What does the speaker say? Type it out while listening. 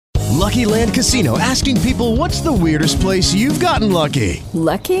Lucky Land Casino, asking people, what's the weirdest place you've gotten lucky?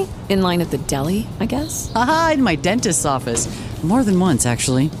 Lucky? In line at the deli, I guess? Aha, in my dentist's office. More than once,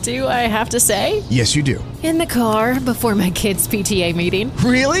 actually. Do I have to say? Yes, you do. In the car before my kids' PTA meeting.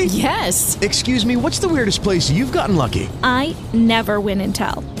 Really? Yes. Excuse me, what's the weirdest place you've gotten lucky? I never win and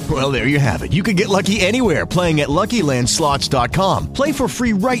tell. Well, there you have it. You can get lucky anywhere, playing at LuckyLandSlots.com. Play for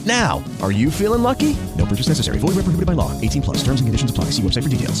free right now. Are you feeling lucky? No purchase necessary. Void where prohibited by law. 18 plus. Terms and conditions apply. See website for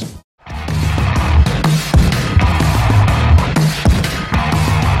details.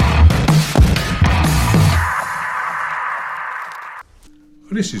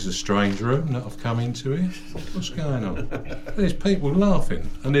 Well, this is a strange room that I've come into here. What's going on? There's people laughing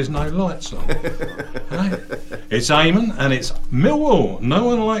and there's no lights on. Hey? It's Eamon and it's Millwall. No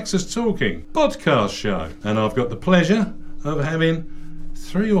One Likes Us Talking podcast show. And I've got the pleasure of having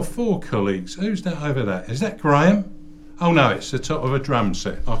 3 or 4 colleagues. Who's that over there? Is that Graham? Oh no, it's the top of a drum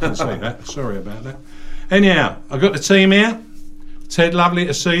set. I can see that. Sorry about that. Anyhow, I've got the team here. Ted, lovely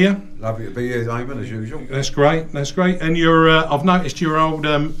to see you. Lovely to be here, Eamon, as usual. That's great, that's great. And I've noticed your old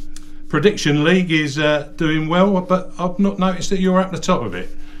prediction league is doing well, but I've not noticed that you're at the top of it.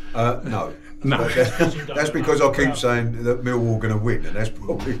 No. No. That's because I keep saying that Millwall are going to win, and that's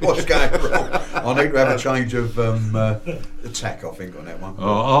probably what's going wrong. I need to have a change of attack, I think, on that one.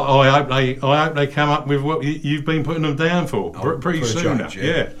 Oh, I hope they come up with what you've been putting them down for pretty soon. Change,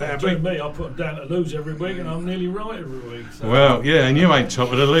 yeah. Me, I put them down to lose every week, and I'm nearly right every week. So. Well, yeah, and you ain't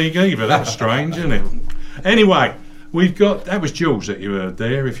top of the league either. That's strange, isn't it? Anyway, that was Jules that you heard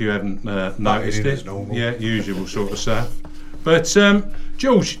there, if you haven't noticed it. As normal. Yeah, usual sort of stuff. But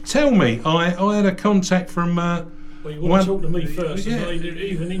George, tell me, I had a contact from. Well, you want to talk to me first, and I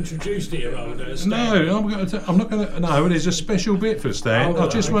even introduced it around Stan. No, I'm not going to. No, there's a special bit for Stan.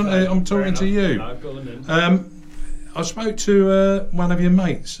 I'm talking to you. No, go on then. I spoke to one of your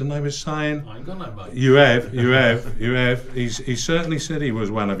mates, and they were saying. I ain't got no mates. You have. He certainly said he was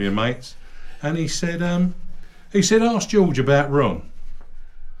one of your mates, and he said, ask George about Ron,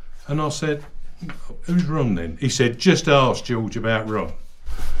 and I said. Who's Ron then? He said, just ask George about Ron.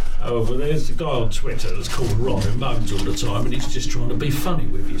 Oh, well, there's a guy on Twitter that's called Ron who moans all the time, and he's just trying to be funny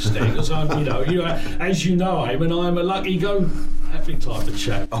with you, Stan. Because I'm, as you know, I'm a lucky-go-happy type of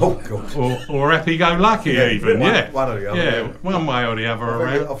chap. Oh, God. Or happy-go-lucky even, yeah. One or the other. Yeah, one way or the other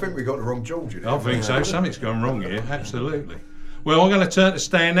around. I think we got the wrong George in there. I think so. Something's gone wrong here, absolutely. Well, I'm going to turn to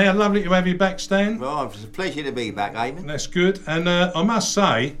Stan now. Lovely to have you back, Stan. Well, it's a pleasure to be back, Eamon. That's good. And I must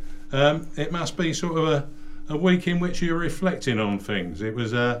say, it must be sort of a week in which you're reflecting on things. It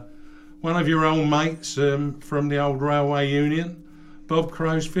was one of your old mates from the old Railway Union, Bob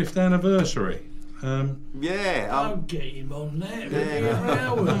Crow's 5th anniversary. Don't get him on that.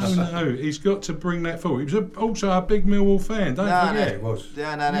 No, he's got to bring that forward. He was also a big Millwall fan, don't forget. He was.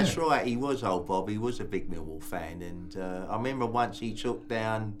 No, that's right. He was, old Bob. He was a big Millwall fan. And I remember once he took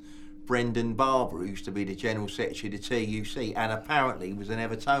down Brendan Barber, who used to be the General Secretary of the TUC, and apparently was an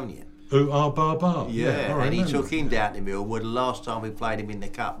Evertonian. Barber. Yeah, and he took him down to Millwall. The last time we played him in the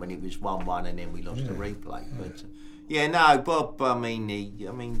Cup when it was 1-1 and then we lost the replay. But Bob,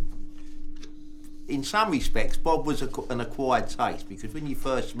 in some respects, Bob was an acquired taste, because when you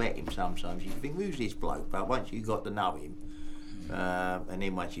first met him sometimes you think, who's this bloke? But once you got to know him, and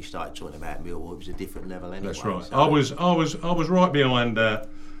then once you started talking about Millwall, it was a different level anyway. That's right. So I was right behind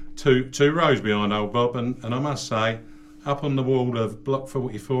two rows behind old Bob, and I must say, up on the wall of Block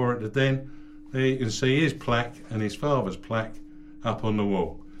 44 at the Den, there you can see his plaque and his father's plaque up on the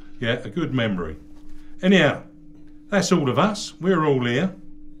wall. Yeah, a good memory. Anyhow, that's all of us. We're all here.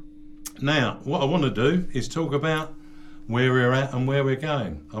 Now, what I want to do is talk about where we're at and where we're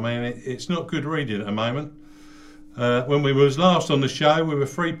going. I mean, it's not good reading at the moment. When we was last on the show, we were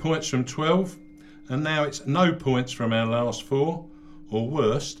 3 points from 12, and now it's no points from our last 4, or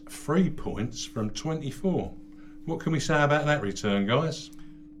worst, 3 points from 24. What can we say about that return, guys?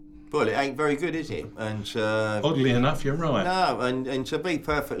 Well, it ain't very good, is it? And oddly enough, you're right. No, and to be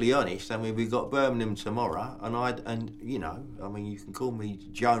perfectly honest, I mean, we've got Birmingham tomorrow, and you can call me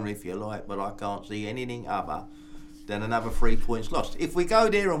Jonah if you like, but I can't see anything other than another 3 points lost. If we go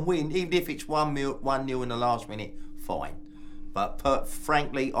there and win, even if it's 1-0 in the last minute, fine. But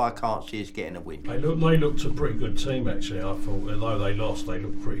frankly, I can't see us getting a win. They looked a pretty good team, actually. I thought, although they lost, they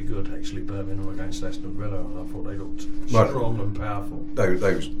looked pretty good, actually, Birmingham against Aston Villa. I thought they looked strong and powerful.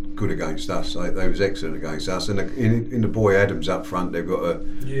 They was good against us. They was excellent against us. And in the boy Adams up front, they've got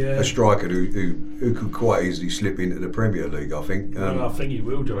a striker who could quite easily slip into the Premier League, I think. I think he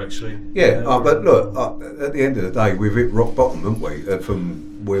will do, actually. But look, at the end of the day, we've hit rock bottom, haven't we,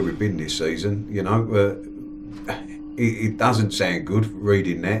 from where we've been this season, It doesn't sound good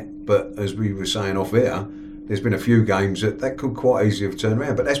reading that, But as we were saying off air, there's been a few games that could quite easily have turned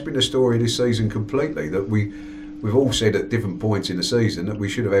around. But that's been the story of this season completely, that we've all said at different points in the season that we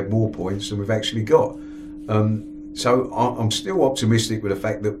should have had more points than we've actually got. So I'm still optimistic with the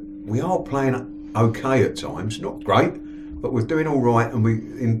fact that we are playing okay at times, not great, but we're doing all right, and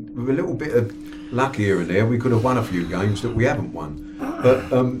with a little bit of luck here and there, we could have won a few games that we haven't won. But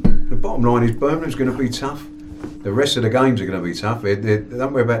the bottom line is Birmingham's going to be tough. The rest of the games are going to be tough.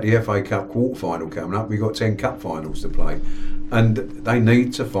 Don't worry about the FA Cup quarter-final coming up. We've got 10 cup finals to play. And they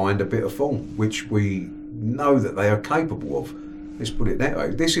need to find a bit of form, which we know that they are capable of. Let's put it that way.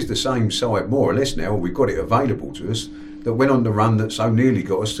 This is the same side, more or less now, we've got it available to us, that went on the run that so nearly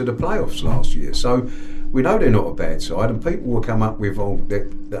got us to the playoffs last year. So we know they're not a bad side, and people will come up with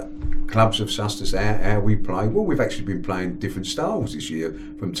that clubs have sussed us out, how we play. Well, we've actually been playing different styles this year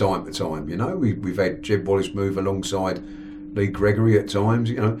from time to time. You know, we've had Jed Wallace move alongside Lee Gregory at times.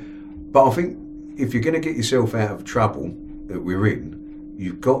 You know, but I think if you're going to get yourself out of trouble that we're in,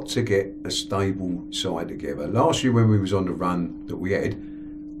 you've got to get a stable side together. Last year when we was on the run that we had,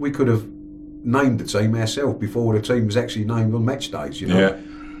 we could have named the team ourselves before the team was actually named on match days. You know, Yeah.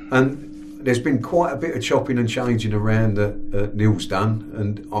 and there's been quite a bit of chopping and changing around that Neil's done,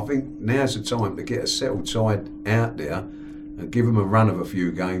 and I think now's the time to get a settled side out there and give them a run of a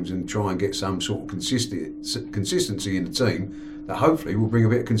few games and try and get some sort of consistency in the team that hopefully will bring a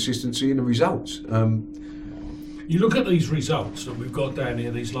bit of consistency in the results. You look at these results that we've got down here,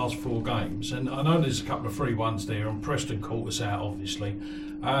 these last 4 games, and I know there's a couple of 3-1s there, and Preston caught us out, obviously.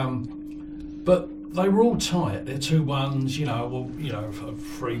 But they were all tight. They're 2-1s,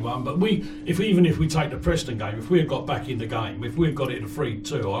 3-1. But if we take the Preston game, if we had got back in the game, if we had got it at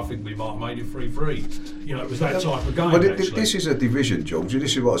 3-2, I think we might have made it 3-3. You know, it was that type of game. But actually. This is a division, George.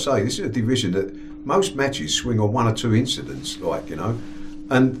 This is what I say. This is a division that most matches swing on 1 or 2 incidents,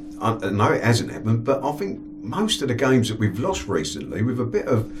 And I know it hasn't happened, but I think most of the games that we've lost recently, with a bit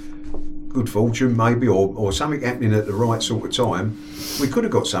of good fortune maybe, or something happening at the right sort of time, we could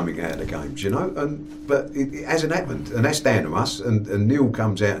have got something out of the games, but it hasn't happened, and that's down to us. And Neil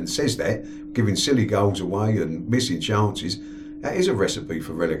comes out and says that, giving silly goals away and missing chances. That is a recipe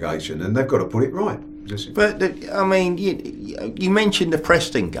for relegation, and they've got to put it right. But you mentioned the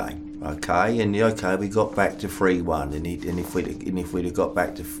Preston game, okay, and we got back to 3-1, and if we'd have got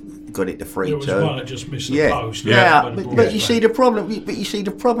it to 3-2, there was one that just missed the post. But you see the problem. But you see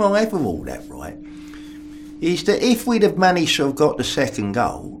the problem I have with all that, right? Is that if we'd have managed to have got the second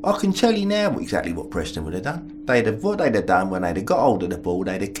goal, I can tell you now exactly what Preston would have done. What they'd have done when they'd have got hold of the ball,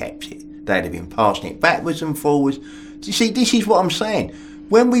 they'd have kept it. They'd have been passing it backwards and forwards. You see, this is what I'm saying.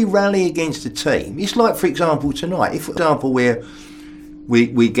 When we rally against a team, it's like, for example, tonight. If, for example, we're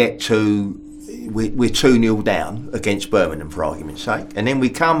 2-0 down against Birmingham, for argument's sake, and then we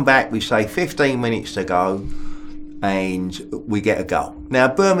come back, we say 15 minutes to go, and we get a goal. Now,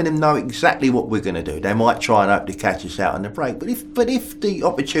 Birmingham know exactly what we're going to do. They might try and hope to catch us out on the break, but if the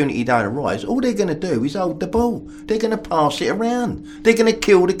opportunity don't arise, all they're going to do is hold the ball. They're going to pass it around. They're going to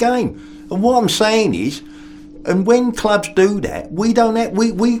kill the game. And what I'm saying is, and when clubs do that, we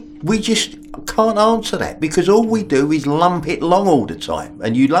just can't answer that, because all we do is lump it long all the time.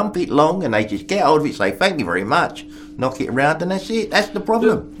 And you lump it long and they just get hold of it, say thank you very much, knock it around, and that's it. That's the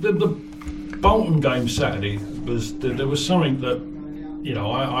problem. The Bolton game Saturday there was something that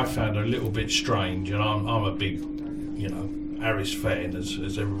I found a little bit strange, and I'm a big Harris fan,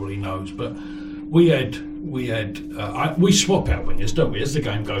 as everybody knows, but we swap our wingers, don't we? As the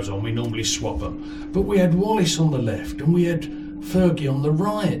game goes on, we normally swap them. But we had Wallace on the left and we had Fergie on the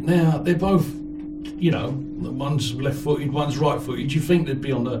right. Now, they're both, one's left-footed, one's right-footed. You think they'd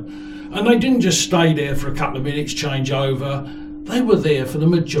be on the... And they didn't just stay there for a couple of minutes, change over. They were there for the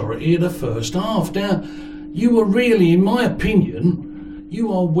majority of the first half. Now, you were really, in my opinion...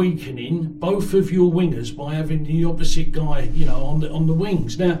 You are weakening both of your wingers by having the opposite guy, on the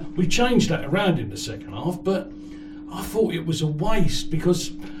wings. Now, we changed that around in the second half, but I thought it was a waste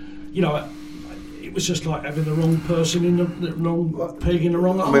because, it was just like having the wrong person in the wrong peg in the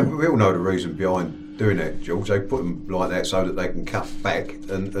wrong hole. I mean, we all know the reason behind doing that, George. They put them like that so that they can cut back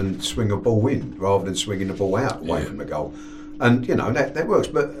and swing a ball in rather than swinging the ball out away from the goal. And, that works.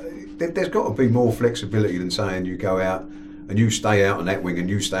 But there's got to be more flexibility than saying you go out and you stay out on that wing and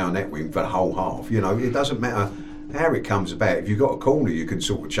you stay on that wing for the whole half. It doesn't matter how it comes about. If you've got a corner, you can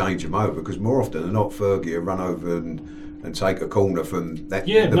sort of change them over, because more often than not, Fergie will run over and and take a corner from that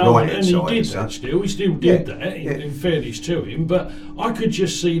Yeah, the no, right and hand he side. did and that such. still. He still did Yeah, that, yeah. in fairness to him. But I could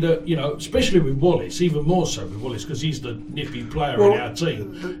just see that, especially with Wallace, even more so with Wallace, because he's the nippy player in our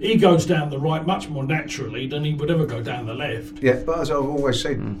team. He goes down the right much more naturally than he would ever go down the left. Yeah, but as I've always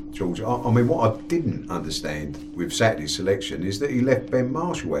said, George, I mean, what I didn't understand with Saturday's selection is that he left Ben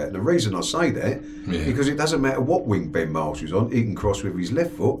Marshall out. And the reason I say that, because it doesn't matter what wing Ben Marshall's on, he can cross with his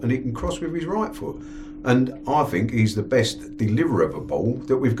left foot and he can cross with his right foot. And I think he's the best deliverer of a ball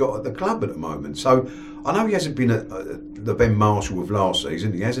that we've got at the club at the moment. So I know he hasn't been the Ben Marshall of last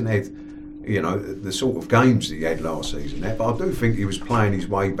season. He hasn't had, the sort of games that he had last season. But I do think he was playing his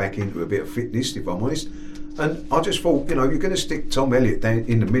way back into a bit of fitness, if I'm honest. And I just thought, you're going to stick Tom Elliott down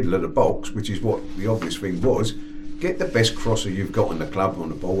in the middle of the box, which is what the obvious thing was. Get the best crosser you've got in the club on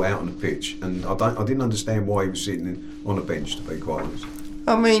the ball out on the pitch. And I didn't understand why he was sitting on the bench, to be quite honest.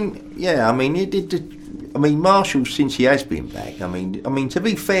 He did. Marshall, since he has been back, to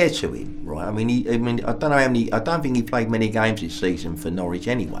be fair to him, right? I don't know how many. I don't think he played many games this season for Norwich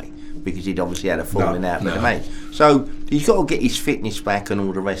anyway, because he'd obviously had a falling out with the match. So he's got to get his fitness back and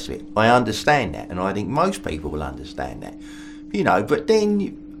all the rest of it. I understand that, and I think most people will understand that. But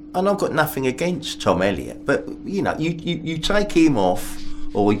then, and I've got nothing against Tom Elliott, but you take him off.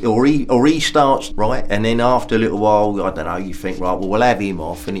 Or he starts, right, and then after a little while, I don't know, you think, right, well, we'll have him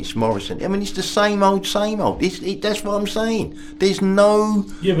off, and it's Morrison. It's the same old. That's what I'm saying. There's no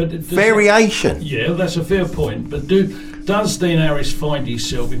variation. That's a fair point. But does Dean Harris find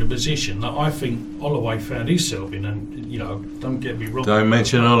himself in a position that I think Holloway found himself in? And, don't get me wrong. Don't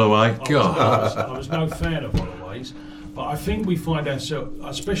mention Holloway. God. I was no fan of Holloway's. But I think we find ourselves,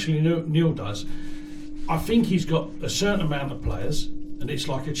 especially Neil does, I think he's got a certain amount of players, and it's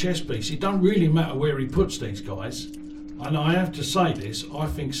like a chess piece. It don't really matter where he puts these guys. And I have to say this, I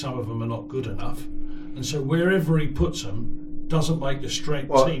think some of them are not good enough. And so wherever he puts them doesn't make the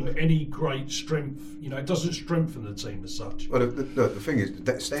team any great strength. It doesn't strengthen the team as such. Well, the thing is,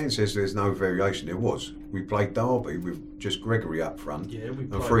 that Stan says there's no variation. There was. We played Derby with just Gregory up front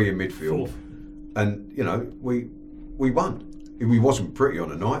and 3 in midfield. 4th. And, we won. We wasn't pretty on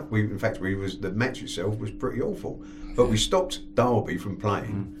the night. The match itself was pretty awful. But we stopped Derby from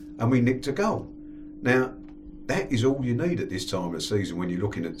playing and we nicked a goal. Now, that is all you need at this time of the season when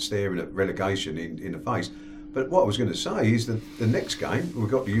you're staring at relegation in the face. But what I was going to say is that the next game, we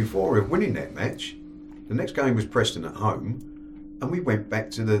got the euphoria of winning that match. The next game was Preston at home, and we went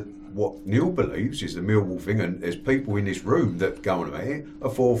back to what Neil believes is the Millwall thing, and there's people in this room that go on about it, a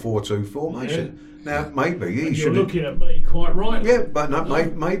 4-4-2 formation. Yeah. Now, maybe he should. You're looking at me quite right. Yeah, but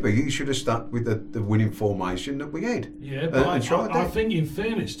maybe he should have stuck with the winning formation that we had. Yeah, but I think, in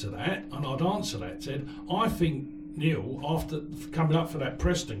fairness to that, and I'd answer that, Ted, I think Neil, after coming up for that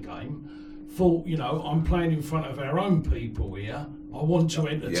Preston game, thought, I'm playing in front of our own people here. I want to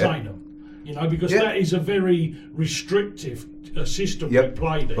entertain them. Because that is a very restrictive system we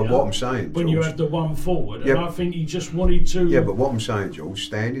played there. But what I'm saying, when George, you have the one forward, and I think he just wanted to. Yeah, but what I'm saying, George,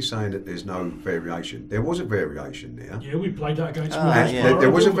 Stan is saying that there's no variation. There was a variation there. Yeah, we played that against.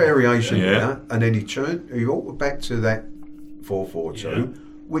 There was a variation there, and then he altered back to that 4-4-2,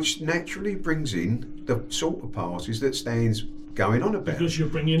 which naturally brings in the sort of passes that Stan's going on about. Because you're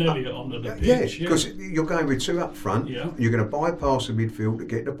bringing Elliott onto the pitch. Yeah, because you're going with 2 up front. Yeah. You're going to bypass the midfield to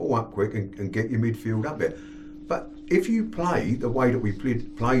get the ball up quick and get your midfield up there. But if you play the way that we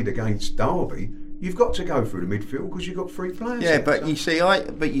played against Derby, you've got to go through the midfield because you've got 3 players. Yeah, but you see,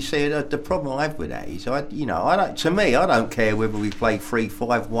 the problem I have with that is, I don't care whether we play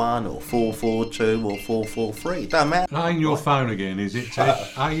 3-5-1 or 4-4-2 or 4-4-3. It don't matter. That ain't your phone again, is it, Ted?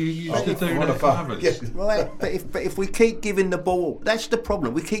 Are you used to doing that? Yes. Right, but if we keep giving the ball, that's the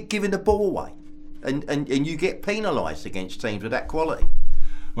problem. We keep giving the ball away, and you get penalised against teams of that quality.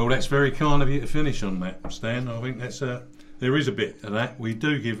 Well, that's very kind of you to finish on that, Stan. I think there is a bit of that. We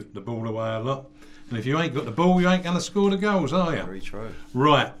do give the ball away a lot. And if you ain't got the ball, you ain't going to score the goals, are you? Very true.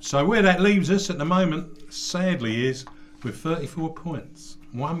 Right, so where that leaves us at the moment, sadly, is with 34 points.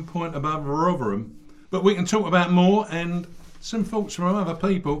 1 point above Rotherham. But we can talk about more and some thoughts from other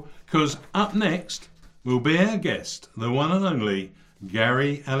people, because up next will be our guest, the one and only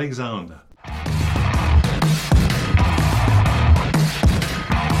Gary Alexander.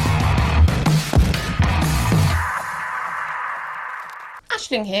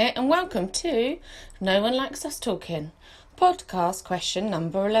 Aisling here, and welcome to No One Likes Us Talking, podcast question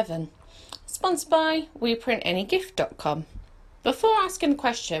number 11, sponsored by WePrintAnyGift.com. Before asking the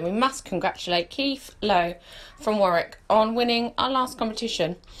question, we must congratulate Keith Lowe from Warwick on winning our last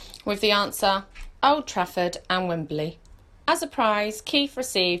competition with the answer Old Trafford and Wembley. As a prize, Keith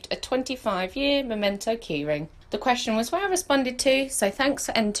received a 25-year memento keyring. The question was well responded to, so thanks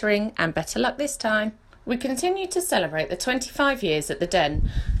for entering and better luck this time. We continue to celebrate the 25 years at the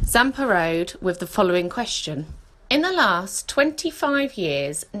Den, Zampa Road, with the following question. In the last 25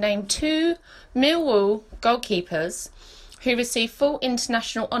 years, name 2 Millwall goalkeepers who received full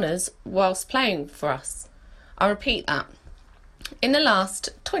international honours whilst playing for us. I'll repeat that. In the last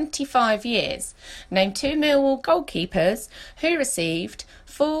 25 years, name 2 Millwall goalkeepers who received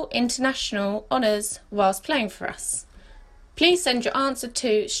full international honours whilst playing for us. Please send your answer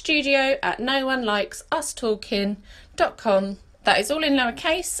to studio@noonelikesUsTalking.com. That is all in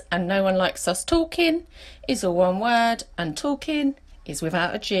lowercase, and No One Likes Us Talking is all one word, and talking is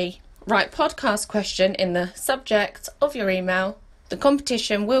without a G. Write podcast question in the subject of your email. The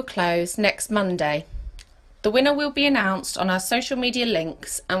competition will close next Monday. The winner will be announced on our social media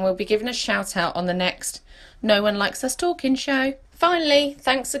links and will be given a shout out on the next No One Likes Us Talking show. Finally,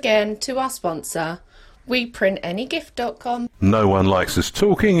 thanks again to our sponsor, WePrintAnyGift.com. No One Likes Us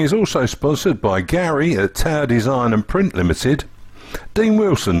Talking is also sponsored by Gary at Tower Design and Print Limited, Dean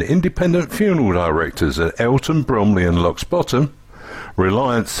Wilson, Independent Funeral Directors at Elton, Bromley and Locks Bottom,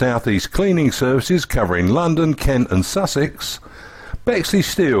 Reliance South East Cleaning Services covering London, Kent and Sussex, Bexley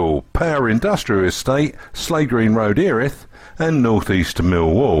Steel, Power Industrial Estate, Slade Green Road, Erith, and North East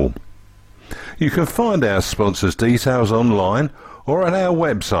Millwall. You can find our sponsors' details online or at our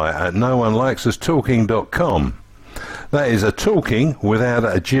website at noonelikesUsTalking.com. That is a talking without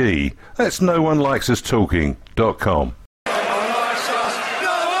a G. That's noonelikesUsTalking.com.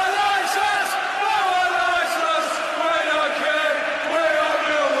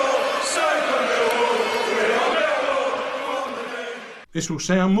 This will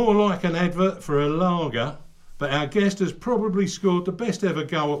sound more like an advert for a lager, but our guest has probably scored the best ever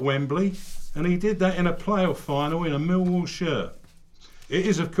goal at Wembley, and he did that in a playoff final in a Millwall shirt. It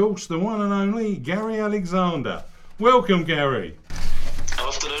is, of course, the one and only Gary Alexander. Welcome, Gary.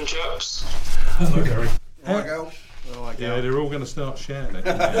 Afternoon, chaps. Hello, Gary. Hi, girl. Yeah, they're all going to start shouting at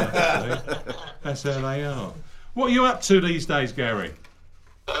me now, that's how they are. What are you up to these days, Gary?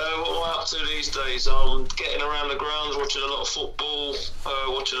 What am I up to these days? I'm getting around the grounds, watching a lot of football,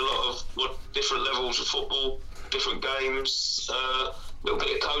 watching a lot of different levels of football, different games, a little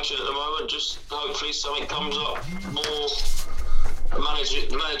bit of coaching at the moment, just hopefully something comes up more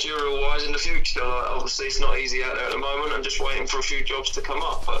managerial wise in the future. Obviously it's not easy out there at the moment. I'm just waiting for a few jobs to come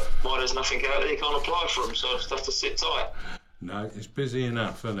up, but why there's nothing out there you can't apply for them, so I just have to sit tight. No, it's busy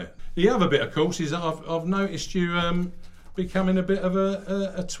enough, isn't it? The other bit, of course, is that I've noticed you becoming a bit of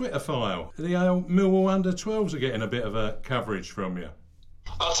a Twitter file. The Millwall under-12s are getting a bit of a coverage from you.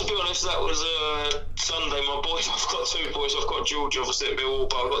 To be honest, that was Sunday. My boys, I've got 2 boys. I've got George, obviously, at Millwall,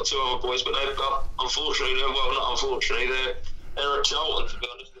 but I've got 2 other boys. But they've got, unfortunately, not unfortunately, they're at Charlton, to be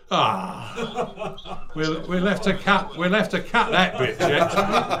honest. We'll have to cut that bit, Jack.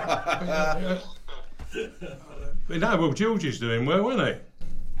 Well, George is doing well, isn't he?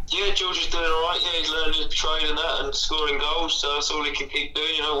 Yeah, George is doing all right. Yeah, he's learning his trade and that, and scoring goals. So that's all he can keep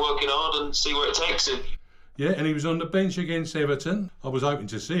doing. Working hard and see where it takes him. Yeah, and he was on the bench against Everton. I was hoping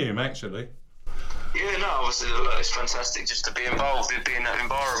to see him, actually. Yeah, no, obviously it's fantastic just to be involved, be in that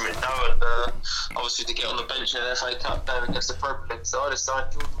environment, and obviously to get on the bench in the FA Cup game against the Premier League side, it's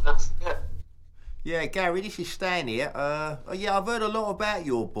something George will never forget. Yeah, Gary, this is Stan here. I've heard a lot about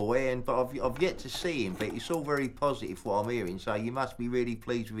your boy, but I've yet to see him, but it's all very positive what I'm hearing, so you must be really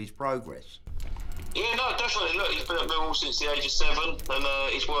pleased with his progress. Yeah, no, definitely. Look, he's been at Millwall since the age of 7, and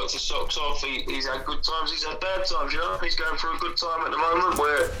he's worked his socks off. He's had good times, he's had bad times, He's going through a good time at the moment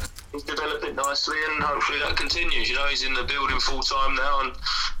where he's developing nicely, and hopefully that continues. He's in the building full time now and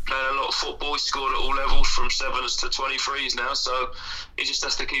playing a lot of football. He's scored at all levels from 7s to 23s now, so he just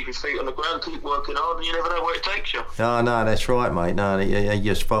has to keep his feet on the ground, keep working hard, and you never know where it takes you. No, that's right, mate. No,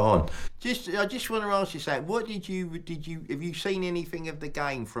 you're spot on. I just want to ask you something. What have you seen anything of the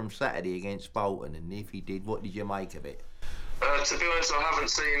game from Saturday against Bolton? And if you did, what did you make of it? To be honest, I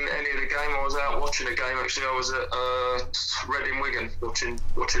haven't seen any of the game. I was out watching a game, actually. I was at Reading Wigan watching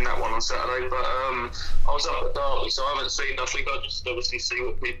that one on Saturday. But I was up at Derby, so I haven't seen nothing. I just obviously see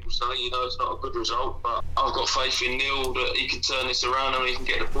what people say. It's not a good result. But I've got faith in Neil that he can turn this around and he can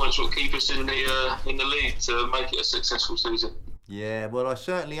get the points that will keep us in the league to make it a successful season. Yeah, well, I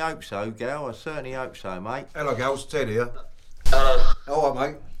certainly hope so, Gal. I certainly hope so, mate. Hello, Gal. It's Ted here. Hello. All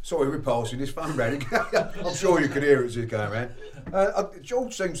right, mate. Sorry we're passing this phone round. I'm sure you can hear it as it's going around.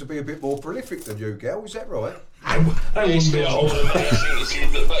 George seems to be a bit more prolific than you, Gal. Is that right? I wouldn't be older than I think if you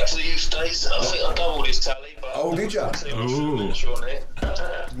look back to the youth days, I think I doubled his tally. But oh, did you?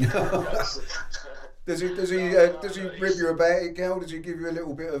 Does he rib you about it, Gal? Does he give you a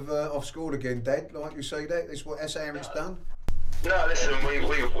little bit of off scored again, Dad? Like you say that? That's how it's done? No, listen, we've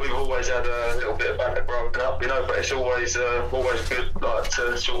always had a little bit of banter growing up, you know, but it's always good, like,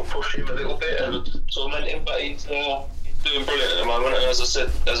 to sort of push him a little bit and torment him, but he's doing brilliant at the moment, and as I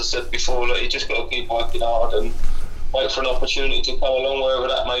said before, look, you just got to keep working hard and wait for an opportunity to come along, wherever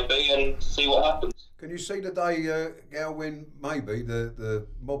that may be, and see what happens. Can you see the day, Gal, when maybe the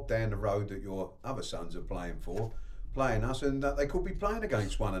mob down the road that your other sons are playing us, and they could be playing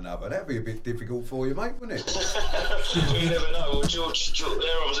against one another? That'd be a bit difficult for you, mate, wouldn't it? You never know. Well, George,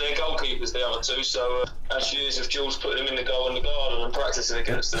 they're obviously goalkeepers, the other two, so that's years of George putting them in the goal in the garden and practising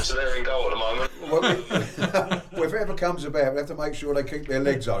against them, so they're in goal at the moment. Well, if it ever comes about, we have to make sure they keep their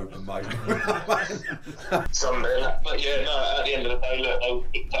legs open, mate. Someday, but yeah, no, at the end of the day, look, they were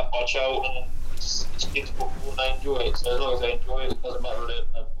picked up by Charlton, and it's kids football and they enjoy it, so as long as they enjoy it, it doesn't matter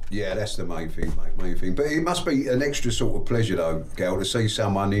what. Yeah, that's the main thing, mate. Main thing. But it must be an extra sort of pleasure, though, Gal, to see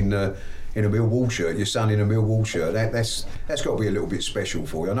someone in a Millwall shirt. Your son in a Millwall shirt. That's got to be a little bit special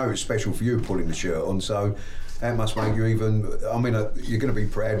for you. I know it's special for you pulling the shirt on, so that must make you even. I mean, you're going to be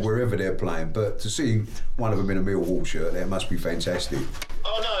proud wherever they're playing, but to see one of them in a Millwall shirt, that must be fantastic.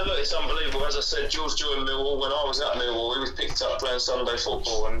 Oh no, look, it's unbelievable. As I said, George joined Millwall when I was at Millwall. He was picked up playing Sunday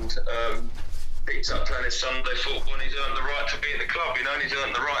football and. Picked up playing his Sunday football, and he's earned the right to be at the club, you know, and he's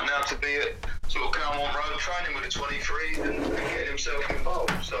earned the right now to be at sort of Calmont Road training with the 23s and getting himself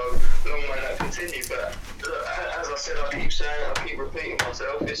involved. So long may that continue. But as I said, I keep repeating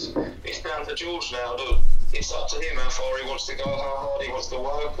myself, it's down to George now. Look, it's up to him how far he wants to go, how hard he wants to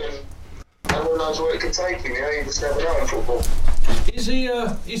work, and who knows where it can take him. You know, you just never know in football. Is he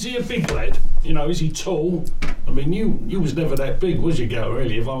a big lad? You know, is he tall? I mean, you was never that big, was you, Gal,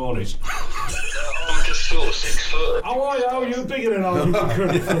 really, if I'm honest? I'm just sort of 6 foot. Oh, you're bigger than I was giving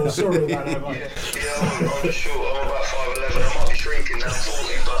credit for. Sorry about that, mate. Yeah, I'm just short. I'm about 5'11". I might be shrinking now,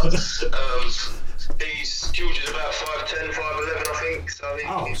 40, but George is about 5'10", 5'11", I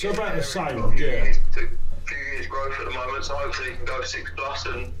think. So about the same, yeah. He's took a few years growth at the moment, so hopefully he can go 6+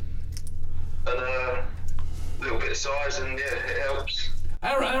 and a little bit of size, and yeah, it helps.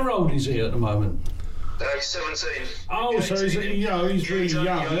 How old is he at the moment? He's 17. Oh, so he's really young, isn't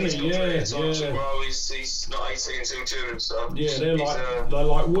he? Yeah. He's not 18 till June, so. Yeah, they're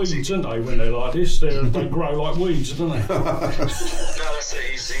like weeds, aren't they? When they're like this, they grow like weeds, don't they? No, that's it.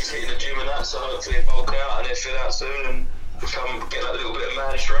 He's hitting the gym and that, so hopefully he'll bulk out and he'll fit out soon and get that little bit of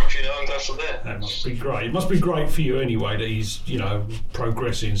man strength, you know, and go from there. That must be great. It must be great for you anyway that he's, you know,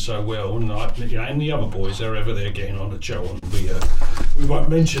 progressing so well, and and the other boys, however they're getting on at Cheltenham, we won't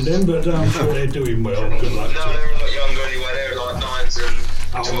mention them, but I'm sure they're doing well. Good luck. No, they're a lot younger anyway. They're like 9s and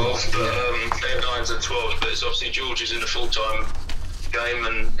 12s, but they're 9s and 12s. But it's obviously George is in a full-time game,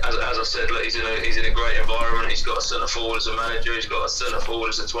 and as I said, look, he's in a great environment. He's got a centre forward as a manager. He's got a centre forward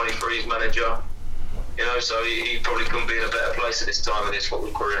as a 23s manager. You know, so he probably couldn't be in a better place at this time of his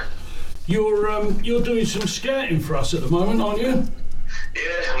football career. You're doing some scouting for us at the moment, aren't you?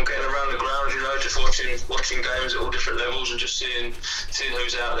 Yeah, I'm getting around the ground, you know, just watching games at all different levels and just seeing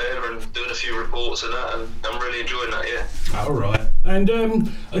who's out there and doing a few reports and that, and I'm really enjoying that, yeah. All right. And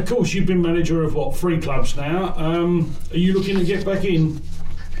of course, you've been manager of 3 clubs now. Are you looking to get back in?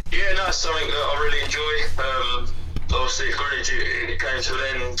 Yeah, no, it's something that I really enjoy. Obviously, at Greenwich, it came to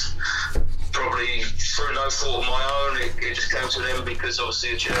an end. Probably through no fault of my own, it just came to an end because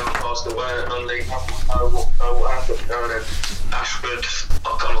obviously the chairman passed away and non-league know what happened. You know, and then Ashford,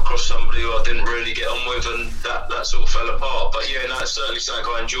 I come across somebody who I didn't really get on with, and that sort of fell apart. But yeah, no, it's certainly something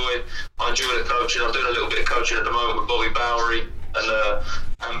I enjoy. I enjoy the coaching. I'm doing a little bit of coaching at the moment with Bobby Bowery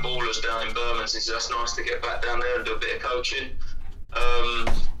and Ballers down in Bermondsey, so that's nice to get back down there and do a bit of coaching.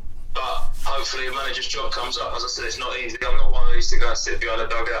 But hopefully a manager's job comes up. As I said, it's not easy. I'm not one of these to go and sit behind a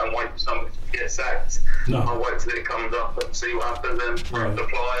dugout and wait for somebody to get sacked. No. I'll wait till it comes up and see what happens and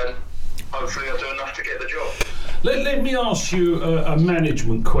apply, and hopefully I'll do enough to get the job. Let me ask you a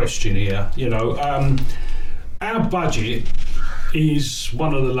management question here. You know, our budget is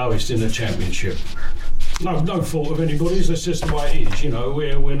one of the lowest in the Championship. No fault of anybody's, that's just the way it is. You know,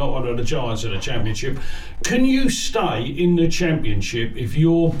 we're not one of the giants of the Championship. Can you stay in the Championship if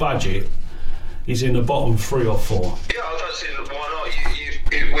your budget is in the bottom 3 or 4? Yeah, I don't see why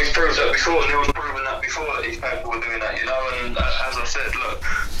not. We've proved that before. Neil's proven that before that he's capable of doing that, you know. And as I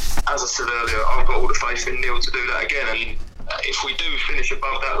said earlier, I've got all the faith in Neil to do that again. And if we do finish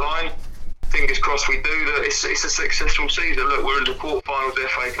above that line, fingers crossed we do, that it's a successful season. Look, we're in the quarterfinals of the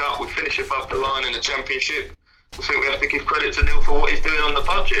FA Cup. We finish above the line in the Championship. I think we have to give credit to Neil for what he's doing on the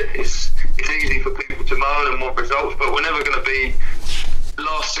budget. It's easy for people to moan and want results, but we're never going to be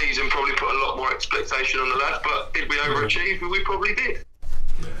last season probably put a lot more expectation on the lads, but did we overachieve? We probably did.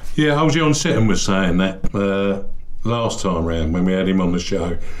 Yeah, Hold-John Sitton was saying that last time round when we had him on the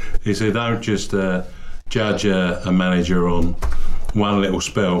show. He said, don't just judge a manager on one little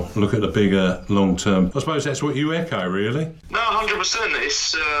spell, look at the bigger long term. I suppose that's what you echo, really. No, 100%.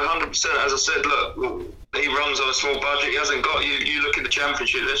 It's 100%. As I said, look, he runs on a small budget. He hasn't got you look at the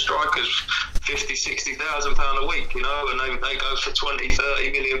Championship, there's strikers £50,000-60,000 a week, you know, and they go for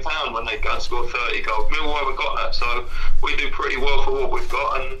 20-30 million pound when they go and score 30 goals. Millwall haven't got that, so we do pretty well for what we've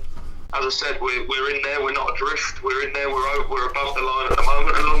got. And as I said, we're in there. We're not adrift. We're in there. We're above the line at the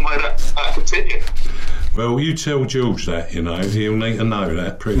moment, and long may that continue. Well, you tell George that, you know. He'll need to know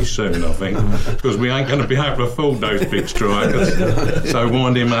that pretty soon, I think, because we ain't going to be able to afford those big strikers. So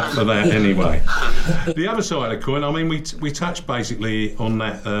wind him up for that anyway. The other side of the coin, I mean, we touched basically on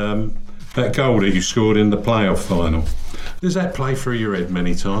that goal that you scored in the playoff final. Does that play through your head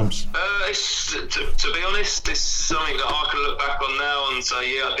many times? To be honest, it's something that I can look back on now and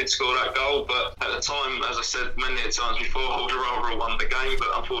say, yeah, I did score that goal. But at the time, as I said many times before, I would have rather won the game, but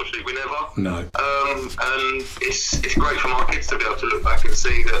unfortunately we never. No. And it's great for my kids to be able to look back and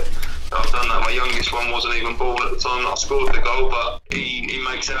see that I've done that. My youngest one wasn't even born at the time that I scored the goal, but he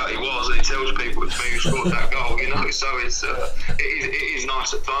makes out he was, and he tells people it's me who scored that goal, you know. So it is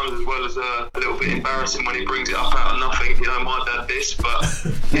nice at times, as well as a little bit embarrassing when he brings it up out of nothing. You know, my dad this, but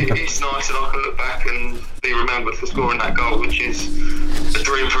it's nice, and I can look back and be remembered for scoring that goal, which is a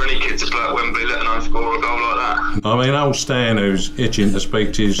dream for any kid to play at Wembley, letting him score a goal like that. I mean, old Stan, who's itching to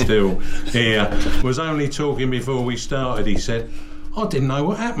speak to you still here, was only talking before we started. He said, I didn't know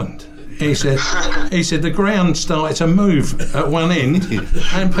what happened. He said the ground started to move at one end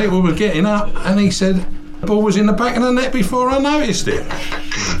and people were getting up, and he said the ball was in the back of the net before I noticed it.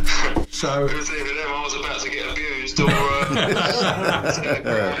 So it was either them, I was about to get abused or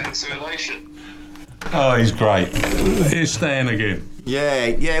insulation. Oh, he's great. Here's Stan again.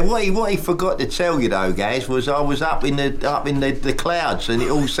 Yeah. What he forgot to tell you though, guys, was I was up in the clouds, and it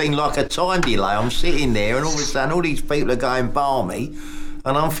all seemed like a time delay. I'm sitting there, and all of a sudden, all these people are going balmy,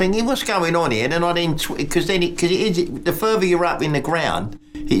 and I'm thinking, what's going on here? And then I didn't, because the further you're up in the ground,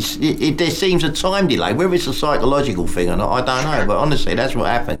 there seems a time delay. Whether it's a psychological thing or not, I don't know. But honestly, that's what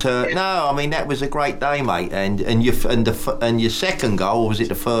happened. No, I mean that was a great day, mate. And your second goal, or was it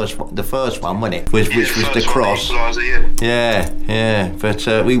the first one? The first one, wasn't it? Which was the cross. Yeah.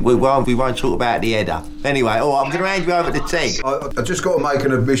 But we won't talk about the header. Anyway, I'm going to hand you over to Tig. I just got to make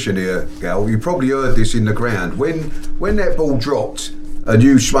an admission here, Gal. You probably heard this in the ground when that ball dropped and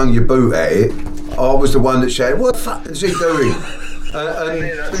you swung your boot at it. I was the one that said, "What the fuck is he doing?" I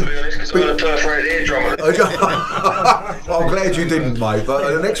knew that, to be honest, because I'm a perforated eardrum. I'm glad you didn't, mate.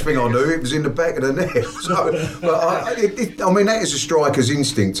 But the next thing I knew, it was in the back of the net. So, but I mean, that is a striker's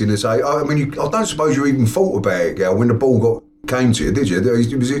instinct in a say. I mean, I don't suppose you even thought about it, Gal, when the ball came to you, did you?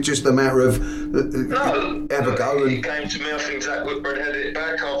 Was it just a matter of have a go? He came to me. I think Zach Whitbread headed it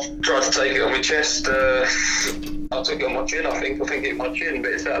back. I tried to take it on my chest. I took it on my chin, I think it hit my chin,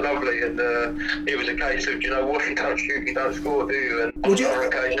 but it's that lovely, and it was a case of, you know what, if you don't shoot, you don't score, do you? And on another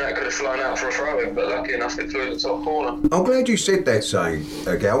occasion, that could have flown out for a throw-in, but lucky enough, it flew in the top corner. I'm glad you said that, saying,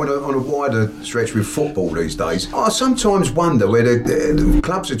 Gal, on a wider stretch with football these days. I sometimes wonder where the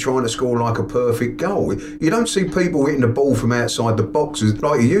clubs are trying to score like a perfect goal. You don't see people hitting the ball from outside the boxes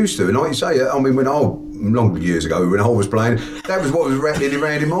like you used to, and like you say, I mean, long years ago when I was playing, that was what was rattling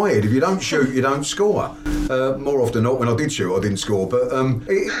around in my head. If you don't shoot, you don't score. More often than not, when I did shoot, I didn't score. But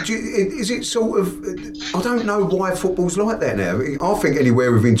is it sort of... I don't know why football's like that now. I think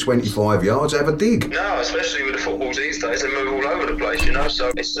anywhere within 25 yards, have a dig. No, especially with the footballs these days, they move all over the place, you know,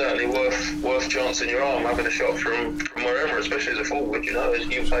 so it's certainly worth chancing your arm, having a shot from wherever, especially as a forward, you know, as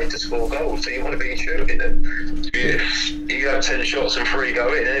you play to score goals, so you want to be shooting it. If you have 10 shots and 3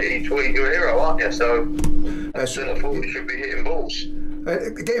 go in, each week you're a hero, aren't you? So that's centre forward should be hitting balls.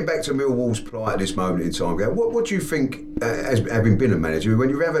 Getting back to Millwall's plight at this moment in time, Gail, what do you think, as having been a manager, when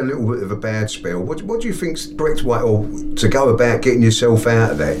you have a little bit of a bad spell, what do you think's the correct way to go about getting yourself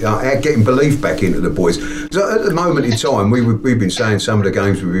out of that, getting belief back into the boys? So at the moment in time, we've been saying some of the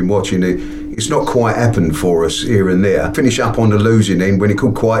games we've been watching, it's not quite happened for us here and there. Finish up on the losing end when it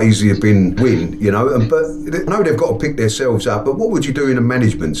could quite easily have been win, you know. But I know they've got to pick themselves up, but what would you do in a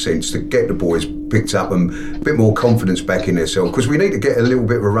management sense to get the boys picked up and a bit more confidence back in themselves? Because we need to get a little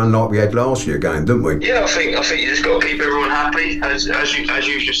bit of a run like we had last year again, don't we? Yeah, I think you just got to keep everyone happy. As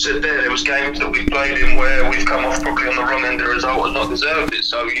you just said there was games that we played in where we've come off probably on the wrong end of the result and not deserved it.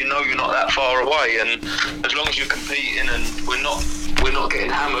 So you know you're not that far away, and as long as you're competing and we're not we're not getting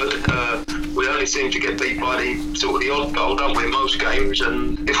hammered. We only seem to get beat by the odd goal, don't we, in most games?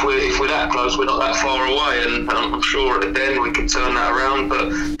 And if we're that close, we're not that far away. And I'm sure at the end we can turn that around.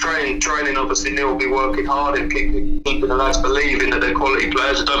 But training, obviously, Neil will be working hard and keeping the lads believing that they're quality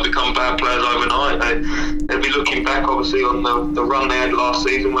players. They don't become bad players overnight. They'll be looking back, obviously, on the run they had last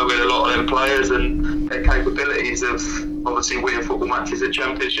season, where we had a lot of them players and their capabilities of obviously winning football matches at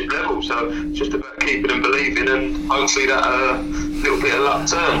championship level. So it's just about keeping them believing, and hopefully that little bit of luck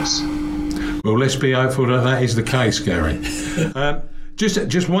turns. Well, let's be hopeful that is the case, Gary.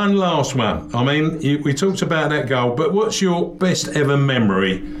 Just one last one. I mean, we talked about that goal, but what's your best ever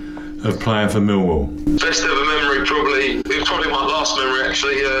memory of playing for Millwall? Best ever memory, it was probably my last memory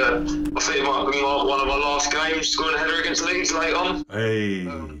actually. I think it might have been one of my last games, scoring a header against Leeds late on. Hey.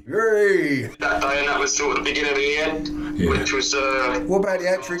 That day, and that was sort of the beginning of the end, which was... What about the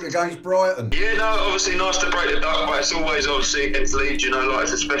hat-trick against Brighton? Yeah, no, obviously nice to break the duck, but it's always obviously against Leeds,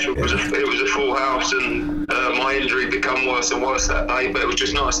 it's a special, it was a full house, and my injury became worse and worse that day, but it was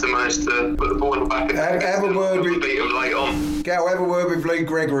just nice to manage to put the ball in the back and have a word with beat them late on. Gal, have a word with Lee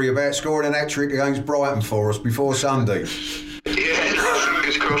Gregory about scoring an hat-trick against Brighton for us before Sunday. Yeah, no,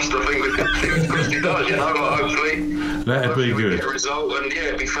 fingers crossed. I think he does, hopefully. That'd be good. Get a result, and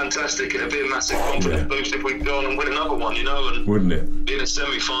it'd be fantastic. It'd be a massive confidence boost if we go on and win another one, and wouldn't it? Be in a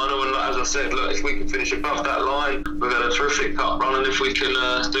semi-final, and as I said, look, if we can finish above that line, we've had a terrific cup run, and if we can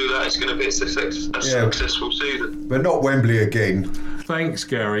do that, it's going to be a successful season. But not Wembley again. Thanks,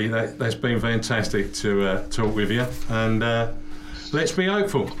 Gary. That's been fantastic to talk with you, and let's be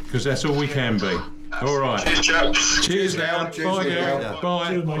hopeful, because that's all we can be. All right. Cheers, chaps. Cheers, now. Bye, Gal.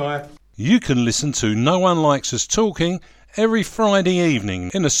 Bye. Bye. You can listen to No One Likes Us Talking every Friday evening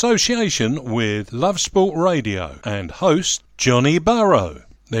in association with Love Sport Radio and host Johnny Burrow.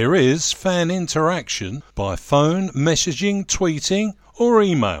 There is fan interaction by phone, messaging, tweeting or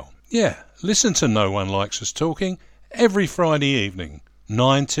email. Yeah, listen to No One Likes Us Talking every Friday evening,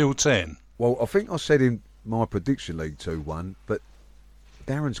 9 till 10. Well, I think I said in my prediction league 2-1, but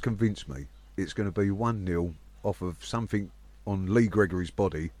Darren's convinced me it's going to be 1-0 off of something on Lee Gregory's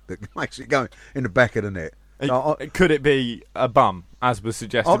body that makes it go in the back of the net. Could it be a bum, as was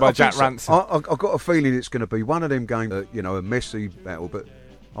suggested by Jack Ransom? I've got a feeling it's going to be one of them games, a messy battle, but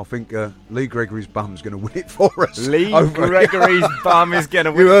I think Lee Gregory's bum's going to win it for us. Lee Gregory's bum is going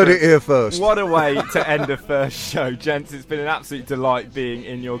to win it. You heard it here first. What a way to end the first show, gents. It's been an absolute delight being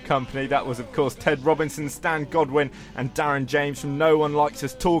in your company. That was, of course, Ted Robinson, Stan Godwin and Darren James from No One Likes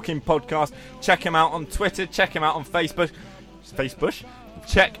Us Talking podcast. Check him out on Twitter. Check him out on Facebook.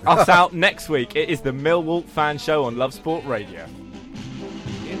 Check us out next week. It is the Millwall Fan Show on Love Sport Radio.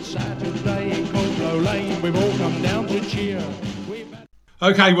 It's Saturday in Coldblow Lane. We've all come down to cheer.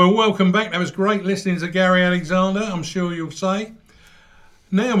 Okay, well, welcome back. That was great listening to Gary Alexander, I'm sure you'll say.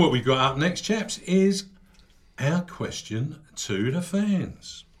 Now what we've got up next, chaps, is our question to the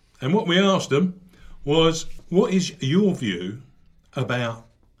fans. And what we asked them was, what is your view about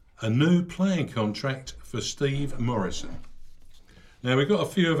a new playing contract for Steve Morison? Now, we've got a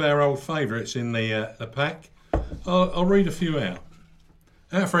few of our old favourites in the pack. I'll read a few out.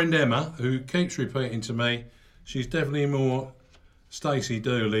 Our friend Emma, who keeps repeating to me, she's definitely more Stacey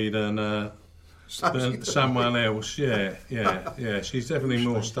Dooley than someone else. Yeah. She's definitely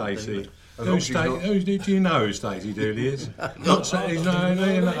more Stacey. Do you know who Stacey Dooley is? Not Stacey.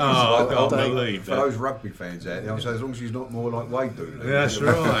 No. Oh, I can't believe that. For those rugby fans out there, so as long as she's not more like Wade Dooley. That's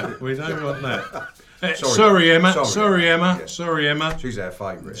right. We don't want that. Sorry, Emma. Sorry, Emma. She's our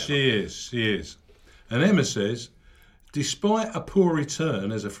favourite. She is. And Emma says, despite a poor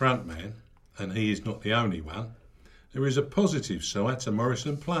return as a frontman, and he is not the only one, there is a positive side to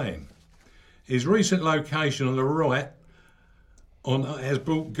Morison playing. His recent location on the right has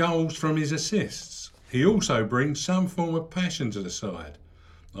brought goals from his assists. He also brings some form of passion to the side.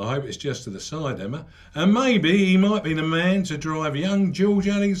 I hope it's just to the side, Emma. And maybe he might be the man to drive young George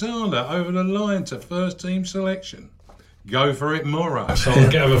Alexander over the line to first team selection. Go for it, Morrow. So I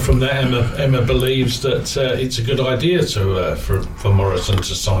gather from that Emma believes that it's a good idea for Morison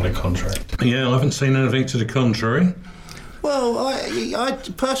to sign a contract. Yeah, I haven't seen anything to the contrary. Well, I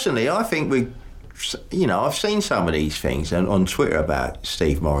personally, I think I've seen some of these things on Twitter about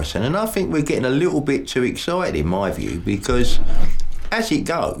Steve Morison, and I think we're getting a little bit too excited, in my view, because as it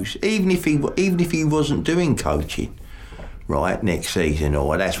goes, even if he wasn't doing coaching, right, next season,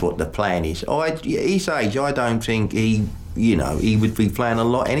 or that's what the plan is, his age, I don't think he would be playing a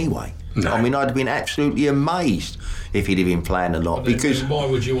lot anyway. No. I mean, I'd have been absolutely amazed if he'd have been playing a lot. Because then why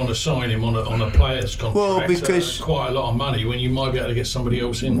would you want to sign him on a player's contract? Well, because quite a lot of money when you might be able to get somebody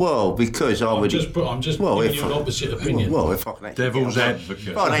else in. Well, because I'm just giving you an opposite opinion. Well, if I can Devil's advocate.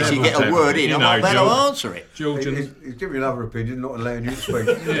 If I can actually get a word in, I might be able to answer it. George, he's giving you another opinion, not allowing you to speak.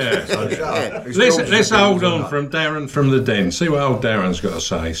 Yeah. So shut up. It's Let's George's hold opinion, on from Darren from the Den. See what old Darren's got to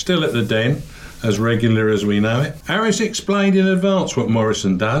say. Still at the Den, as regular as we know it. Harris explained in advance what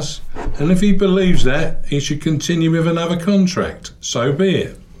Morrison does, and if he believes that, he should continue with another contract. So be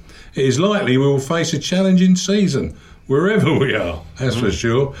it. It is likely we will face a challenging season, wherever we are, that's for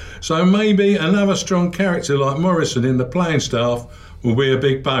sure. So maybe another strong character like Morrison in the playing staff will be a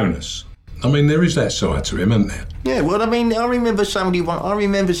big bonus. I mean, there is that side to him, isn't there? Yeah, well, I mean, I remember somebody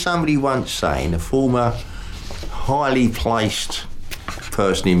once saying, a former highly placed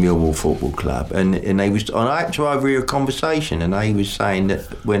person in Millwall Football Club, and they was, and I had to overhear a conversation, and they was saying that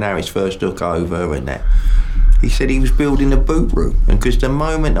when Harris first took over and that, he said he was building a boot room, and because the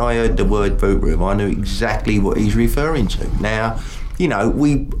moment I heard the word boot room, I knew exactly what he's referring to. Now, you know,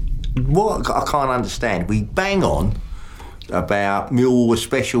 what I can't understand, we bang on about Millwall, a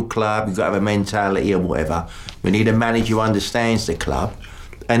special club, you've got to have a mentality and whatever. We need a manager who understands the club.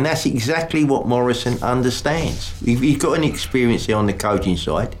 And that's exactly what Morrison understands. If you've got any experience there on the coaching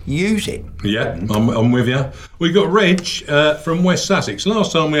side, use it. Yeah, I'm with you. We got Reg from West Sussex.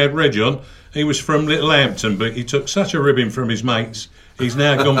 Last time we had Reg on, he was from Littlehampton, but he took such a ribbing from his mates. He's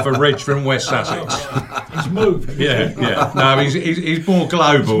now gone for Reg from West Sussex. He's moved. Yeah. No, he's more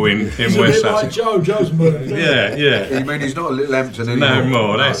global in West Sussex. Like Joe's moved. Yeah. You mean he's not a Littlehampton anymore? No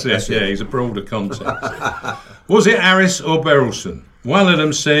more, that's it. Yeah, he's a broader context. Was it Harris or Berylson? One of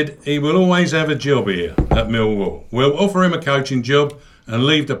them said he will always have a job here at Millwall. We'll offer him a coaching job and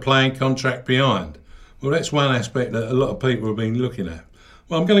leave the playing contract behind. Well, that's one aspect that a lot of people have been looking at.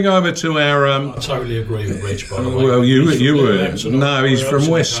 Well, I'm going to go over to our... I totally agree with Rich, by the way. Well, you were... No, he's from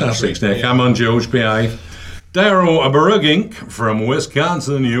West Sussex now. Yeah. Come on, George, behave. Daryl Aberugink from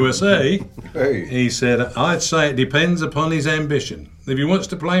Wisconsin, USA. Hey. He said, I'd say it depends upon his ambition. If he wants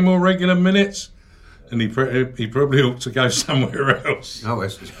to play more regular minutes, and he probably ought to go somewhere else. No,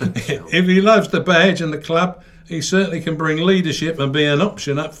 if he loves the badge and the club, he certainly can bring leadership and be an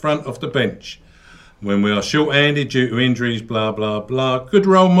option up front off the bench. When we are short-handed due to injuries, blah, blah, blah. Good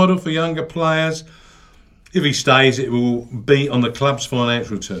role model for younger players. If he stays, it will be on the club's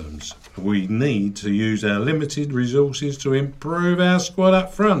financial terms. We need to use our limited resources to improve our squad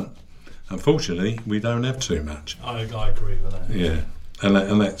up front. Unfortunately, we don't have too much. I agree with that. Yeah, and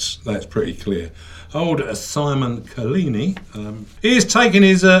that's pretty clear. Old Simon Collini, he has taken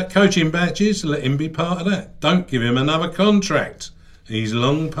his coaching badges. Let him be part of that. Don't give him another contract. He's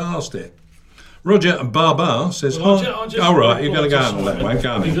long past it. Roger Barbar says, you're going to go on that way,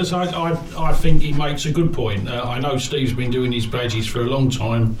 can't you? Because I think he makes a good point. I know Steve's been doing his badges for a long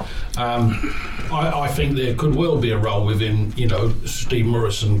time. I think there could well be a role within, Steve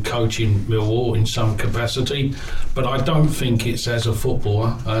Morrison coaching Millwall in some capacity, but I don't think it's as a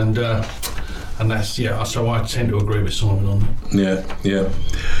footballer, and that's, so I tend to agree with Simon on that. Yeah.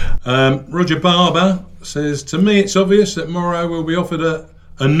 Roger Barber says, to me it's obvious that Morrow will be offered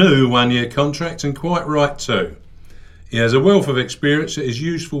a new one-year contract, and quite right too. He has a wealth of experience that is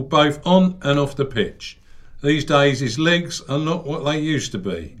useful both on and off the pitch. These days his legs are not what they used to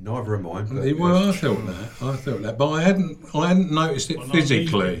be. Neither are mine. Well, I thought that, but I hadn't noticed it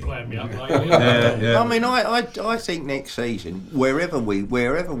physically. I mean, I think next season, wherever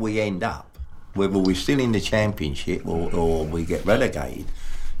we end up, whether we're still in the Championship or we get relegated,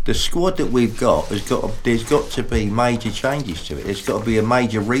 the squad that we've got there's got to be major changes to it. There's got to be a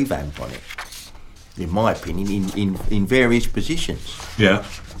major revamp on it, in my opinion, in various positions. Yeah.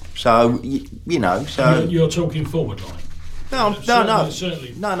 So you're talking forward line. No.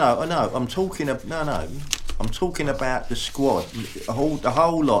 Certainly. No. I'm talking about the squad. The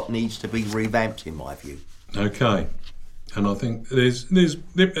whole lot needs to be revamped, in my view. Okay. And I think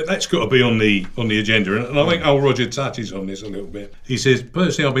that's got to be on the agenda, and I think old Roger touches on this a little bit. He says,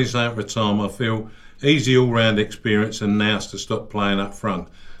 personally, I've been saying for a time, I feel he's the all-round experience and nous to stop playing up front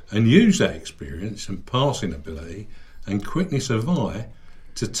and use that experience and passing ability and quickness of eye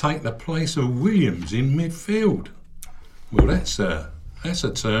to take the place of Williams in midfield. Well, that's a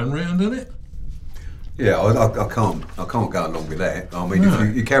turn round, isn't it? Yeah, I can't go along with that. I mean,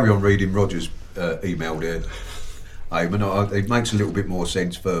 if you carry on reading Roger's email there, it makes a little bit more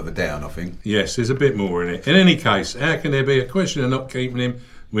sense further down, I think. Yes, there's a bit more in it. In any case, how can there be a question of not keeping him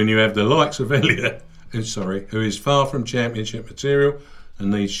when you have the likes of Elliott, who is far from Championship material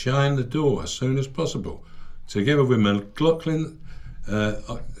and needs showing the door as soon as possible? Together with McLaughlin,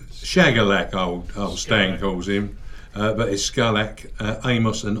 Shagalak, old Stan calls him, but it's Skulak,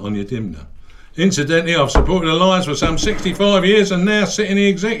 Amos and Onyedimna. Incidentally, I've supported the Lions for some 65 years and now sit in the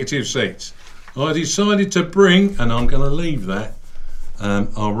executive seats. I decided to bring, and I'm going to leave that,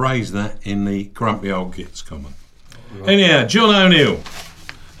 I'll raise that in the Grumpy Old Gits comment. Right. Anyhow, John O'Neill.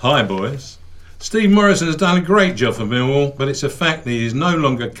 Hi, boys. Steve Morrison has done a great job for Millwall, but it's a fact that he is no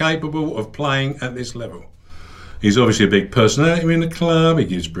longer capable of playing at this level. He's obviously a big personality in the club,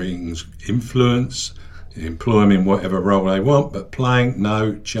 brings influence, you employ him in whatever role they want, but playing,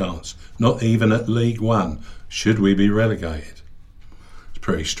 no chance. Not even at League One. Should we be relegated? It's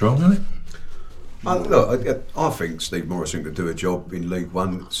pretty strong, isn't it? Look, I think Steve Morrison could do a job in League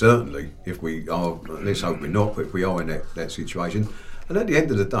One, certainly, if we are, let's hope we're not, but if we are in that situation. And at the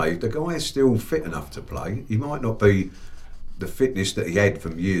end of the day, the guy is still fit enough to play. He might not be the fitness that he had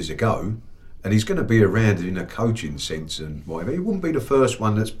from years ago, and he's going to be around in a coaching sense and whatever. He wouldn't be the first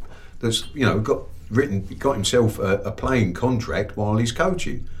one that's got himself a playing contract while he's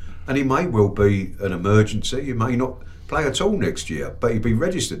coaching. And he may well be an emergency. He may not play at all next year, but he'd be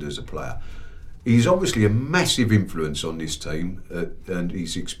registered as a player. He's obviously a massive influence on this team, and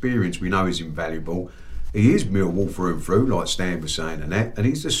his experience we know is invaluable. He is Millwall through and through, like Stan was saying, and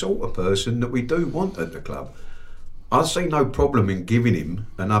he's the sort of person that we do want at the club. I see no problem in giving him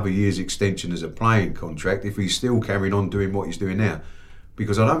another year's extension as a playing contract if he's still carrying on doing what he's doing now.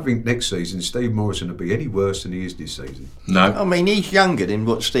 Because I don't think next season Steve Morrison will be any worse than he is this season. No. I mean, he's younger than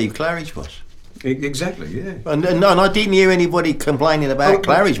what Steve Claridge was. Exactly, yeah. And I didn't hear anybody complaining about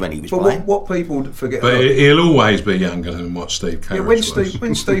Claridge when he was playing. What people forget... But he'll always be younger than what Steve Claridge was.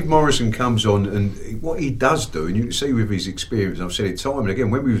 When Steve Morrison comes on, and what he does do, and you can see with his experience, I've said it time and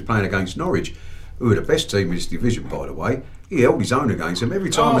again, when we was playing against Norwich, who were the best team in this division, by the way, he held his own against them. Every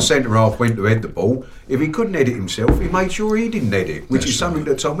time a centre-half went to head the ball, if he couldn't head it himself, he made sure he didn't head it, which is something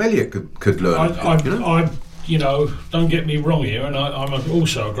that Tom Elliott could learn. Don't get me wrong here, and I'm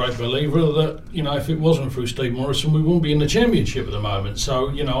also a great believer that, if it wasn't through Steve Morrison, we wouldn't be in the Championship at the moment. So,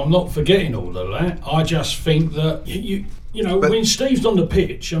 I'm not forgetting all of that. I just think that, when Steve's on the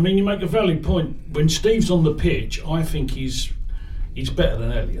pitch, I mean, you make a valid point. When Steve's on the pitch, I think he's better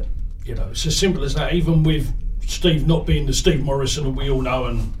than Elliott. It's as simple as that, even with Steve not being the Steve Morrison that we all know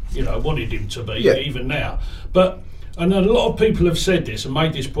and, wanted him to be, even now. And a lot of people have said this and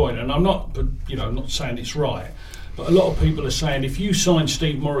made this point, and I'm not saying it's right, but a lot of people are saying if you sign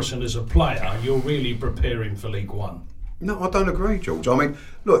Steve Morrison as a player, you're really preparing for League One. No, I don't agree, George. I mean,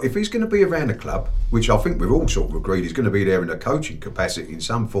 look, if he's going to be around the club, which I think we've all sort of agreed he's going to be there in a coaching capacity in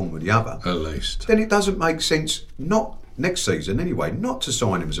some form or the other, at least, then it doesn't make sense, not next season anyway, not to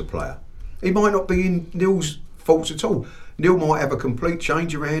sign him as a player. He might not be in Neil's faults at all. Neil might have a complete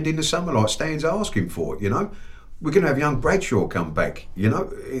change around in the summer, like Stan's asking for it, We're going to have young Bradshaw come back,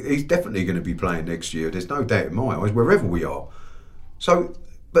 He's definitely going to be playing next year. There's no doubt in my eyes, wherever we are. So,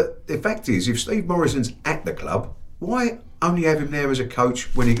 but the fact is, if Steve Morrison's at the club, why only have him there as a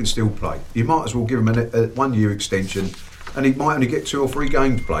coach when he can still play? You might as well give him a 1 year extension, and he might only get 2 or 3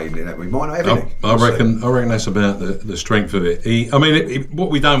 games played in that. We might not have any. I reckon that's about the strength of it.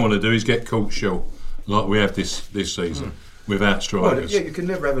 What we don't want to do is get caught short like we have this season without strikers. Well, you can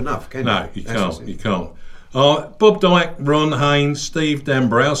never have enough, can you? No, you can't. Bob Dyke, Ron Haynes, Steve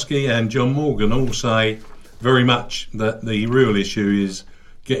Dombrowski and John Morgan all say very much that the real issue is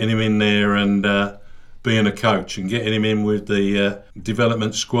getting him in there and being a coach and getting him in with the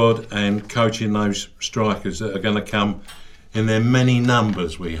development squad and coaching those strikers that are going to come in their many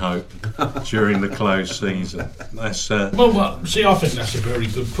numbers, we hope, during the closed season. That's I think that's a very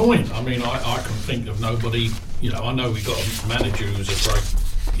good point. I mean, I can think of nobody, I know we've got a manager who's a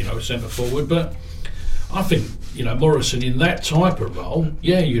great, centre forward, but I think, Morrison in that type of role,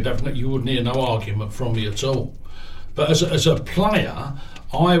 you wouldn't hear no argument from me at all. But as a player,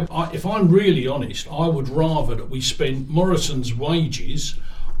 I if I'm really honest, I would rather that we spend Morrison's wages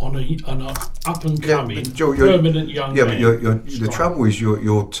on an up and coming permanent young man. But the trouble is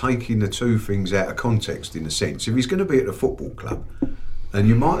you're taking the two things out of context in a sense. If he's going to be at the football club, and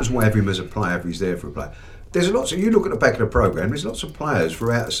you might as well have him as a player if he's there for a player. There's lots of, you look at the back of the programme, there's lots of players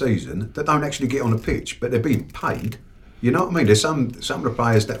throughout the season that don't actually get on the pitch, but they're being paid. You know what I mean? There's some of the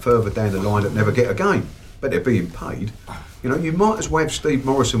players that further down the line that never get a game, but they're being paid. You might as well have Steve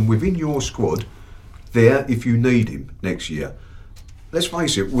Morrison within your squad there if you need him next year. Let's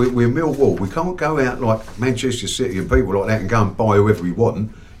face it, we're Millwall. We can't go out like Manchester City and people like that and go and buy whoever we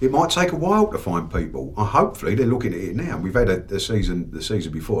want. It might take a while to find people. Hopefully they're looking at it now. We've had the season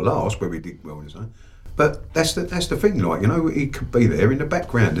before last where we did well, But that's the thing, like, you know, he could be there in the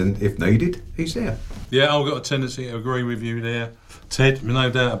background, and if needed, he's there. Yeah, I've got a tendency to agree with you there, Ted. No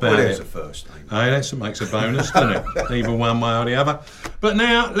doubt about There's it. a first name. Hey, that makes a bonus, doesn't it? Either one way or the other. But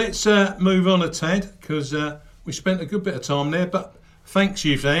now let's move on to Ted, because we spent a good bit of time there. But thanks,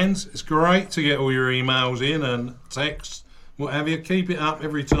 you fans. It's great to get all your emails in and texts, what have you. Keep it up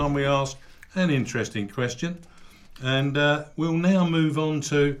every time we ask an interesting question. And we'll now move on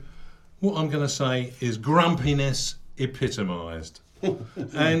to what I'm going to say is grumpiness epitomised.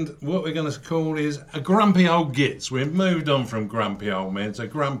 And what we're going to call is a grumpy old gits. We've moved on from grumpy old men to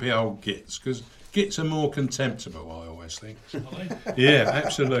grumpy old gits, because gits are more contemptible, I always think. Yeah,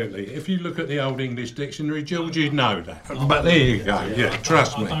 absolutely. If you look at the Old English Dictionary, George, you'd know that. But there you go. Yeah,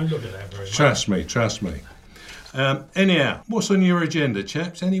 trust me. I don't look at that very much. Trust me. Anyhow, what's on your agenda,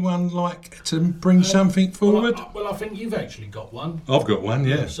 chaps? Anyone like to bring something forward? Well, I think you've actually got one. I've got one,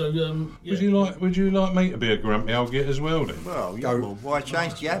 yeah. So, yeah. Would you like me to be a grumpy old git as well, then? Well, why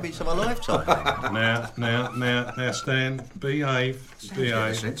change the habits of a lifetime? Now, Stan, behave.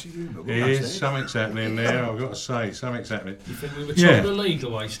 Here's something's happening there. I've got to say, something's happening. You think we were top of the league the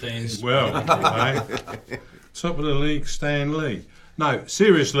way Stan? Well, top of the league, Stan Lee. No,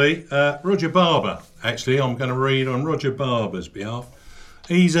 seriously, Roger Barber. Actually, I'm going to read on Roger Barber's behalf.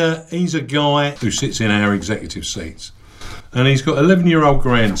 He's a guy who sits in our executive seats, and he's got an 11-year-old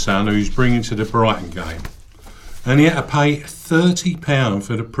grandson who's bringing to the Brighton game, and he had to pay £30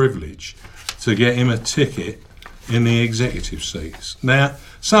 for the privilege to get him a ticket in the executive seats. Now,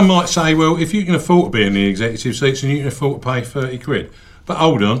 some might say, well, if you can afford to be in the executive seats, and you can afford to pay 30 quid. But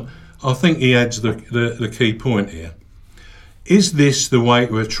hold on, I think he adds the key point here. Is this the way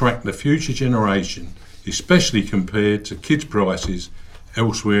to attract the future generation, especially compared to kids' prices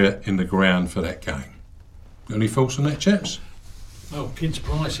elsewhere in the ground for that game? Got any thoughts on that, chaps? Well, kids'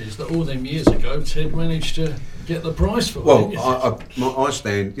 prices, that all them years ago, Ted managed to get the price for it. Well, I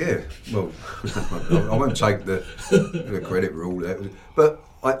stand, yeah. Well, I won't take the credit for all that. But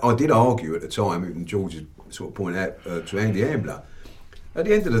I did argue at the time, and George sort of pointed out to Andy Ambler, at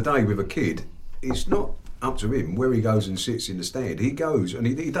the end of the day with a kid, it's not up to him where he goes and sits in the stand. He goes and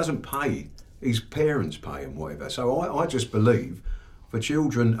he doesn't pay. His parents pay him, whatever. So I just believe for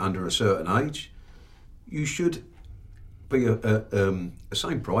children under a certain age, you should be a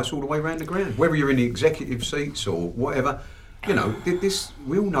same price all the way around the ground. Whether you're in the executive seats or whatever, you know,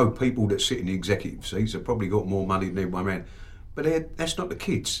 we all know people that sit in the executive seats have probably got more money than everyone around. But that's not the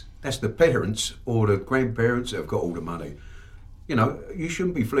kids. That's the parents or the grandparents that have got all the money. You know, you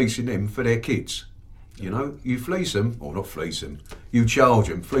shouldn't be fleecing them for their kids. You know, you fleece them, or not fleece them, you charge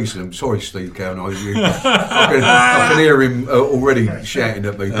them, fleece them. Sorry, Steve Cowan, I can hear him already shouting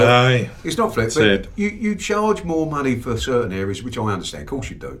at me. But it's not fleece. But you charge more money for certain areas, which I understand, of course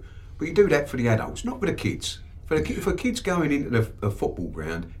you do. But you do that for the adults, not for the kids. For kids going into a football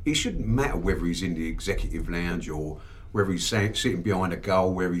ground, it shouldn't matter whether he's in the executive lounge or whether he's sitting behind a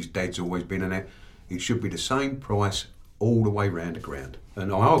goal where his dad's always been in that. It should be the same price all the way round the ground.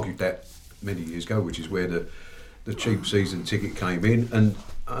 And I argued that many years ago, which is where the cheap season ticket came in, and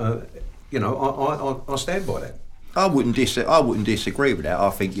you know, I stand by that. I wouldn't disagree with that. I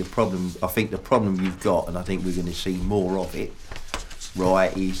think the problem you've got, and I think we're going to see more of it,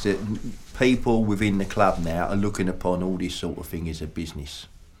 right, is that people within the club now are looking upon all this sort of thing as a business,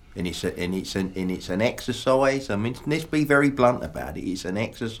 and it's an exercise. I mean, let's be very blunt about it. It's an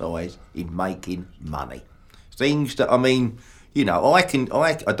exercise in making money. Things that, I mean, you know, I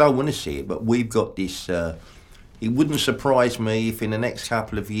don't want to see it, but we've got this. It wouldn't surprise me if in the next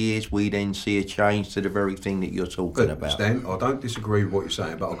couple of years we then see a change to the very thing that you're talking about. Stan, I don't disagree with what you're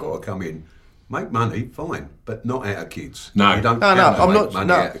saying, but I've got to come in. Make money, fine, but not out of kids. No, you don't. I'm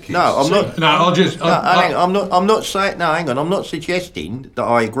not suggesting that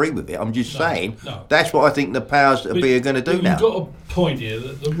I agree with it. I'm just saying that's what I think the powers that be are going to do now. You've got a point here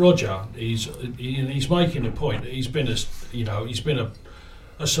that Roger he's making a point. He's been a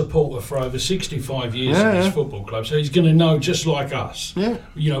supporter for over 65 years in this football club, so he's going to know, just like us,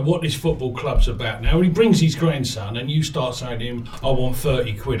 you know, what this football club's about. Now, when he brings his grandson and you start saying to him, I want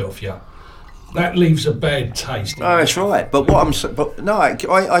 30 quid off you, that leaves a bad taste. Oh, that's right. But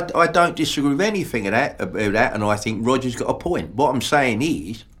I don't disagree with anything about that, and I think Roger's got a point. What I'm saying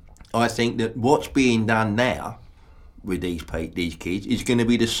is, I think that what's being done now with these kids is going to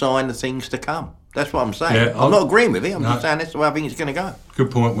be the sign of things to come. That's what I'm saying. Yeah, I'm not agreeing with it. I'm just saying that's the way I think it's going to go. Good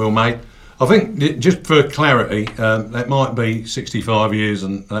point, Will, mate. I think, just for clarity, that might be 65 years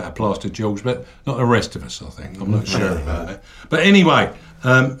and that applies to George, but not the rest of us, I think. I'm not sure about that. But anyway,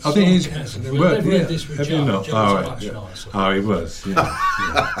 I think he's... We've never had this with Joe. Oh, he was,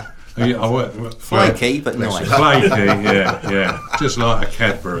 yeah. Flaky, but nice. Flaky, yeah. Just like a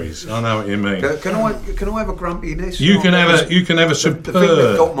Cadbury's. I know what you mean. Can I have a grumpiness? You can have a superb. The thing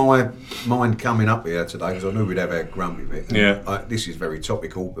that got my mind coming up here today, because I knew we'd have our grumpy bit. Yeah. This is very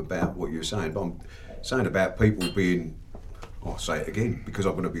topical about what you're saying, but I'm saying about people being. I'll say it again because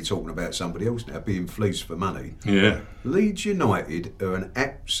I'm going to be talking about somebody else now, being fleeced for money. Yeah. Leeds United are an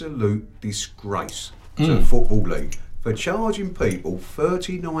absolute disgrace to the Football League for charging people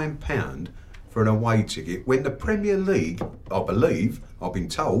 £39 for an away ticket when the Premier League, I believe, I've been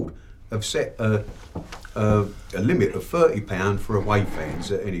told, have set a limit of £30 for away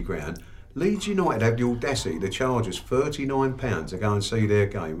fans at any ground. Leeds United have the audacity to charge us £39 to go and see their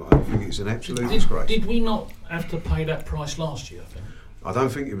game. I think it's an absolute disgrace. Did we not have to pay that price last year, I think? I don't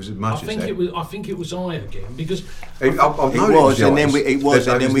think it was as much as that. I think it was high again because it was, and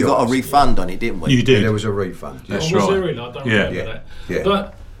then we got a refund on it, didn't we? You did. Yeah, there was a refund. That's right. Really? I don't remember that. Yeah.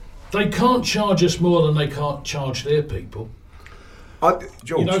 But they can't charge us more than they can't charge their people.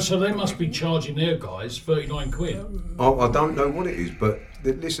 George, so they must be charging their guys £39. I don't know what it is, but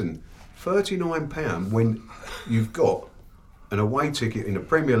listen, £39 when you've got an away ticket in the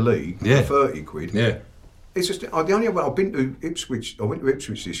Premier League for £30. Yeah. It's just the only way I've been to Ipswich. I went to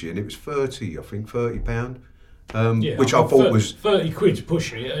Ipswich this year, and it was £30 which I thought was £30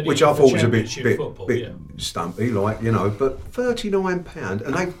 pushing it. Which I thought was a bit football, stumpy, but £39,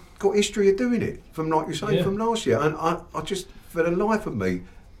 and they've got history of doing it from, like you say, from last year. And I just, for the life of me,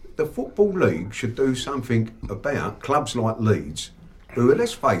 the Football League should do something about clubs like Leeds, who,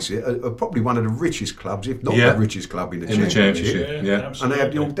 let's face it, are probably one of the richest clubs, if not the richest club in the Championship. And they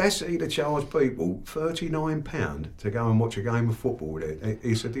have the audacity to charge people £39 to go and watch a game of football there.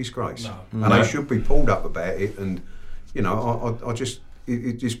 It's a disgrace. And they should be pulled up about it. And, I just,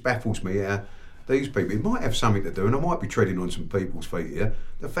 it just baffles me how these people, it might have something to do, and I might be treading on some people's feet here,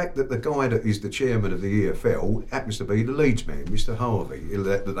 the fact that the guy that is the chairman of the EFL happens to be the Leeds man, Mr. Harvey,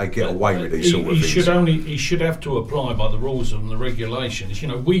 that they get away with these sort of things. He should have to apply by the rules and the regulations.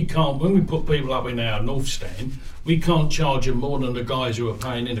 We can't, when we put people up in our North Stand, we can't charge them more than the guys who are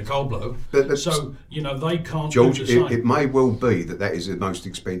paying in a cold blow. So, they can't George, do the same. it may well be that is the most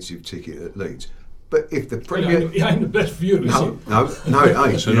expensive ticket at Leeds. But if the Premier... It ain't the best view, is it? No, it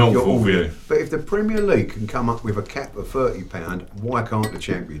ain't. It's an awful view. But if the Premier League can come up with a cap of £30, why can't the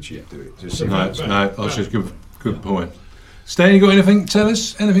Championship do it? That's just a good point. Stan, you got anything to tell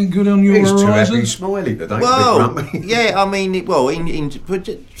us? Anything good on your horizon? He's too happy smiling today.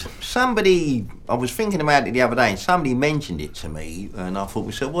 Somebody, I was thinking about it the other day, and somebody mentioned it to me, and I thought,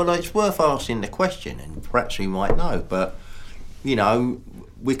 it's worth asking the question, and perhaps we might know, but,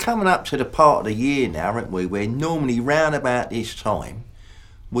 we're coming up to the part of the year now, aren't we, where normally round about this time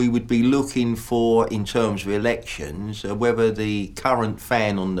we would be looking for, in terms of elections, whether the current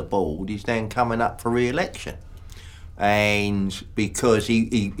fan on the board is then coming up for re-election. And because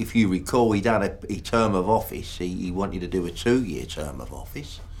he if you recall, he done a term of office, he wanted to do a 2-year term of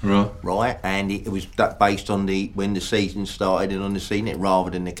office. Right, and it was based on when the season started and on the season rather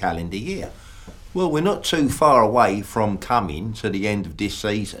than the calendar year. Well, we're not too far away from coming to the end of this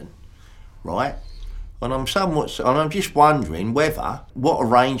season, right? And I'm just wondering what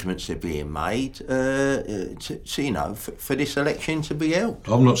arrangements are being made for this election to be held.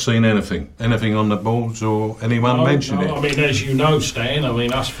 I've not seen anything on the boards or anyone mention it. I mean, as you know, Stan,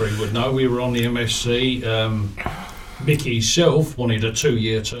 us three would know, we were on the MSC. Mickey himself wanted a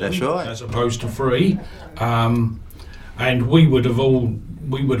 2-year term, that's right, as opposed to 3, and we would have all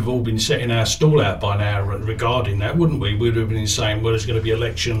been setting our stall out by now regarding that, wouldn't we? We'd have been saying, well, there's going to be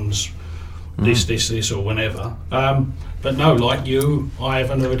elections, this, or whenever. But no, like you, I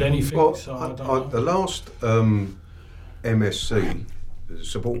haven't heard anything. Well, so I don't know. The last MSC, the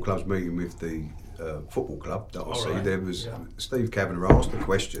support club's meeting with the football club that I see, there was Steve Kavanagh asked the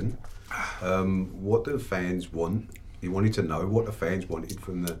question, what do the fans want? He wanted to know what the fans wanted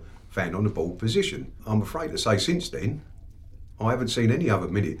from the fan on the ball position. I'm afraid to say since then, I haven't seen any other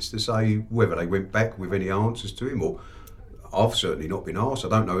minutes to say whether they went back with any answers to him, or I've certainly not been asked. I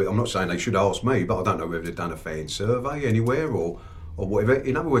don't know. I'm not saying they should ask me, but I don't know whether they've done a fan survey anywhere or whatever.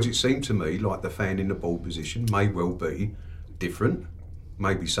 In other words, it seemed to me like the fan in the ball position may well be different,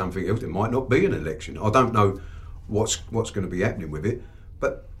 maybe something else. It might not be an election. I don't know what's going to be happening with it,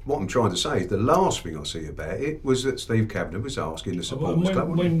 but what I'm trying to say is the last thing I see about it was that Steve Kavanagh was asking the supporters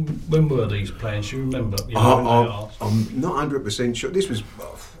club. When were these plans? You remember? I'm not 100% sure. This was,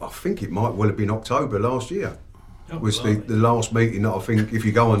 I think it might well have been October last year. Was the last meeting that I think, if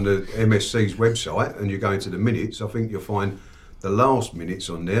you go on the MSC's website and you go into the minutes, I think you'll find the last minutes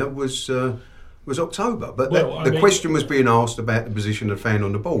on there was was October. But Well, the question was being asked about the position of fan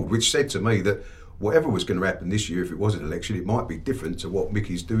on the board, which said to me that whatever was going to happen this year, if it was an election, it might be different to what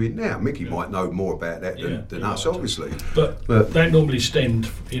Mickey's doing now. Mickey might know more about that than us, obviously. But that normally stemmed,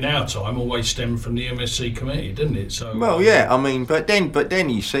 in our time, always stemmed from the MSC committee, didn't it? So well, yeah, I mean, but then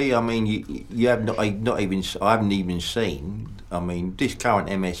you see, I mean, you have not even, I haven't even seen. I mean, this current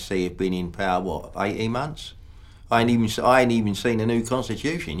MSC have been in power, what, 18 months? I ain't even seen a new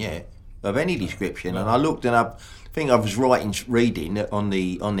constitution yet of any description. And I looked and I think I was reading on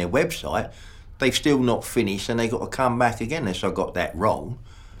their website. They've still not finished, and they got to come back again. Unless I got that wrong.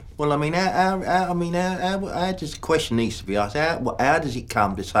 Well, I mean, how does the question needs to be asked? How does it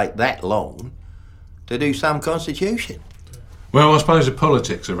come to take that long to do some constitution? Well, I suppose the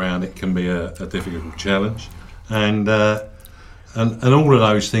politics around it can be a difficult challenge, and all of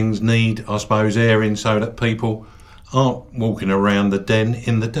those things need, I suppose, airing so that people aren't walking around the den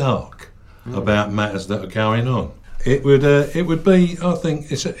in the dark about matters that are going on. It would be, I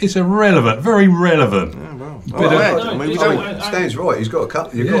think, it's a relevant, very relevant. Stan's right. You've got a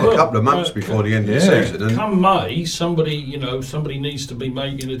couple of months before the end of the season. And come May, somebody needs to be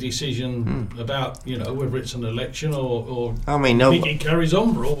making a decision about, whether it's an election or I mean, it carries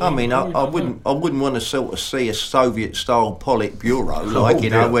on. I wouldn't want to sort of see a Soviet-style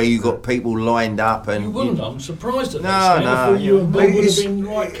Politburo, where you got people lined up and. You wouldn't. I'm surprised at that. I thought you and Bob would have been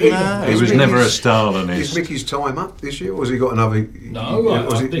right keen. He was never a Stalinist. Is Mickey's time up this year, or has he got another? No,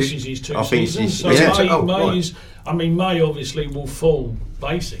 this is his 2 seasons. So May obviously will fall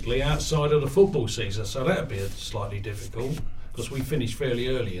basically outside of the football season, so that'd be slightly difficult because we finished fairly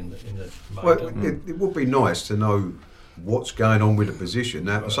early in the May. Well, it would be nice to know what's going on with the position.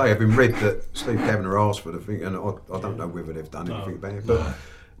 Now, I say, having read that Steve Kavanagh asked for the thing, and I don't know whether they've done anything about it, but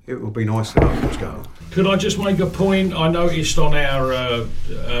it would be nice to know what's going on. Could I just make a point? I noticed on our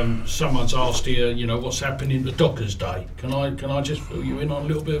someone's asked here, what's happening to Dockers Day. Can I just fill you in on a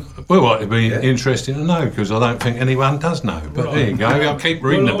little bit? Well, it'd be interesting to know because I don't think anyone does know. But there you go. I'll keep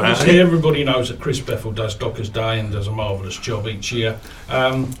reading about it. Everybody knows that Chris Bethel does Dockers Day and does a marvellous job each year.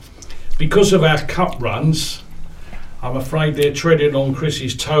 Because of our cup runs, I'm afraid they're treading on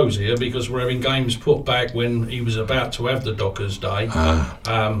Chris's toes here because we're having games put back when he was about to have the Dockers Day.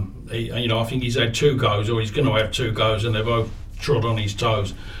 I think he's had 2 goes, or he's going to have 2 goes, and they've both trod on his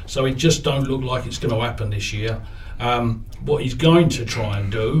toes. So it just don't look like it's going to happen this year. What he's going to try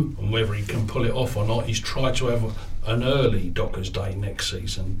and do, and whether he can pull it off or not, is try to have an early Dockers Day next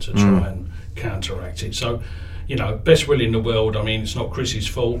season to try and counteract it. So, best will in the world. I mean, it's not Chris's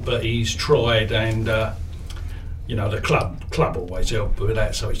fault, but he's tried and. The club always help with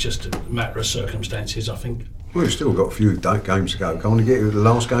that, so it's just a matter of circumstances, I think. Well, we've still got a few games to go. Can't we get to the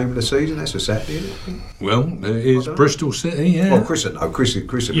last game of the season? That's a Saturday, isn't it, I think? Well, it is Bristol City, yeah. Well, Chris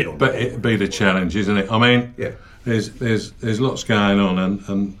will be on. But it'd be the challenge, isn't it? I mean, there's lots going on,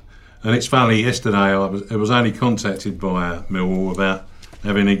 and it's funny. Yesterday, I was only contacted by Millwall about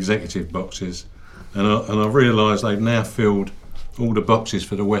having executive boxes, and I realised they've now filled all the boxes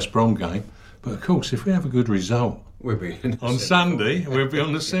for the West Brom game. But of course, if we have a good result we'll be on Sunday, we'll be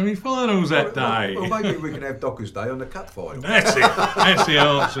on the semi-finals that day. Well, maybe we can have Dockers Day on the cup final. That's it. That's the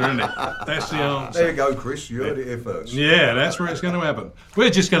answer, isn't it? That's the answer. There you go, Chris. You heard it here first. Yeah, that's where it's going to happen. We're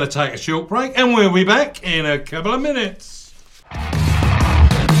just going to take a short break, and we'll be back in a couple of minutes.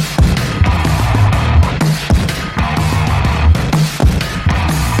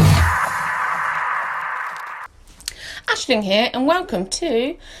 Aisling here, and welcome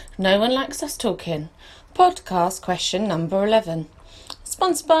to No One Likes Us Talking, podcast question number 11,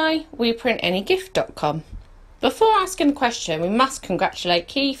 sponsored by WePrintAnyGift.com. Before asking a question, we must congratulate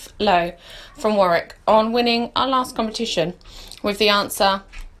Keith Lowe from Warwick on winning our last competition with the answer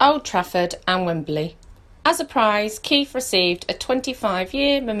Old Trafford and Wembley. As a prize, Keith received a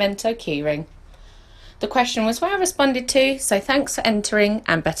 25-year memento keyring. The question was well responded to, so thanks for entering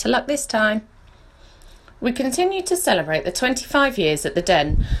and better luck this time. We continue to celebrate the 25 years at the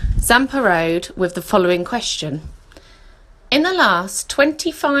Den, Zampa Road, with the following question. In the last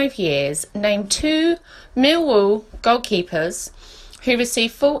 25 years, name 2 Millwall goalkeepers who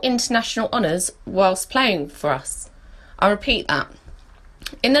received full international honours whilst playing for us. I'll repeat that.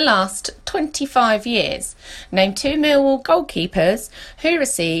 In the last 25 years, name 2 Millwall goalkeepers who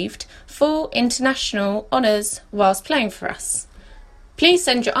received full international honours whilst playing for us. Please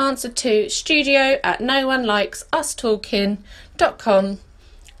send your answer to studio@noonelikesUstalking.com.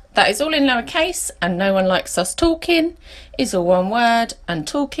 That is all in lowercase, and No One Likes Us Talking is all one word, and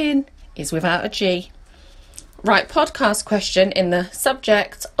talking is without a G. Write podcast question in the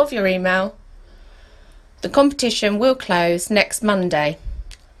subject of your email. The competition will close next Monday.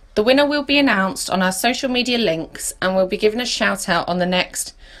 The winner will be announced on our social media links and will be given a shout out on the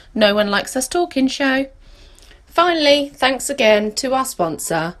next No One Likes Us Talking show. Finally, thanks again to our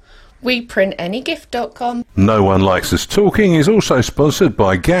sponsor, WePrintAnyGift.com. No One Likes Us Talking is also sponsored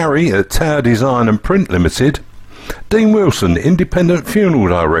by Gary at Tower Design and Print Limited, Dean Wilson, Independent Funeral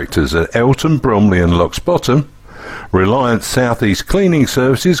Directors at Elton, Bromley and Lock's Bottom, Reliance South East Cleaning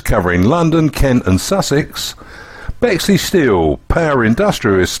Services covering London, Kent and Sussex, Bexley Steel, Power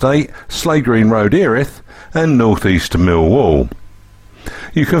Industrial Estate, Slade Green Road, Erith, and North East Millwall.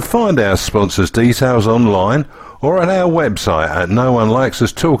 You can find our sponsors' details online or at our website at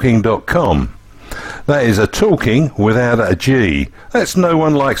noonelikesUsTalking.com. That is a talking without a G. That's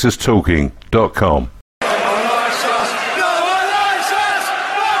noonelikesUsTalking.com.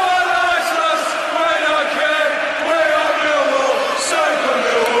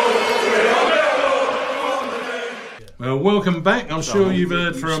 Well, welcome back. I'm sure you've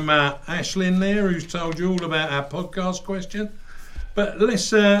heard from Ashlyn there, who's told you all about our podcast question. But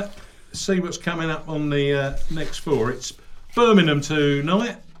let's see what's coming up on the next four. It's Birmingham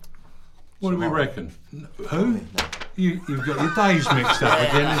tonight. What do we reckon? Who? You've got your days mixed up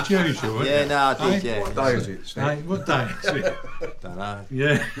again as usual. Yeah, no, I did, yeah. What day is it, Steve? Hey, what day is it? Don't know.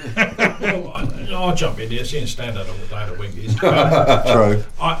 Yeah. Well, I'll jump in here, seeing standard on what day of the week is. True.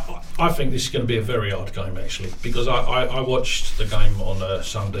 I think this is going to be a very hard game, actually, because I watched the game on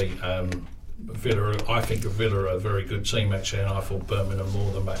Sunday. Villa, I think Villa are a very good team, actually, and I thought Birmingham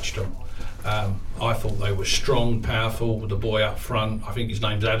more than matched them. I thought they were strong, powerful, with the boy up front. I think his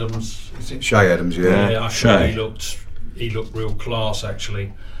name's Adams. Is it? Shay Adams, yeah. Yeah, I thought he looked real class,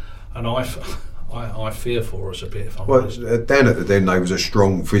 actually. And I fear for us a bit, if I'm honest. Down at the Den, they was a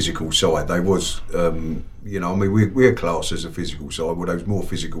strong physical side. They was, we're classed as a physical side. Well, they was more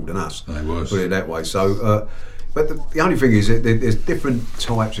physical than us. They was. Put it that way. So, but the only thing is that there's different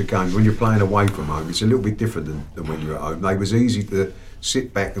types of games. When you're playing away from home, it's a little bit different than when you're at home. They was easy to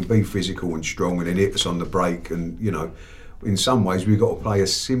sit back and be physical and strong and then hit us on the break. And, in some ways, we've got to play a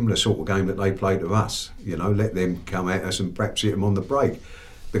similar sort of game that they played to us. Let them come at us and perhaps hit them on the break.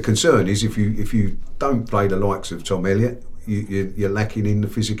 The concern is if you don't play the likes of Tom Elliott, you're lacking in the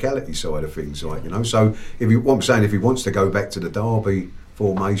physicality side of things, So if he wants to go back to the Derby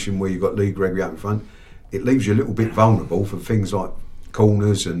formation where you've got Lee Gregory up in front, it leaves you a little bit vulnerable for things like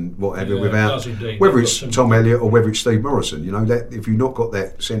corners and whatever. Whether it's Tom Elliott or whether it's Steve Morrison, that if you've not got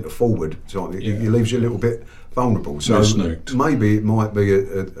that centre forward, it leaves you a little bit vulnerable. So maybe it might be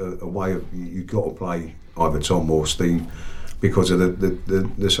a way of you've got to play either Tom or Steve because of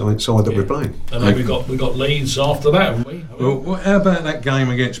the side that we're playing. And then we got Leeds after that, haven't we? Well, how about that game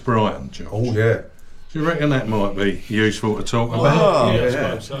against Brighton, Josh? Oh yeah. Do you reckon that might be useful to talk about? Yeah, I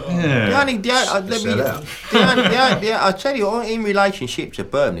suppose so. I tell you, in relationship to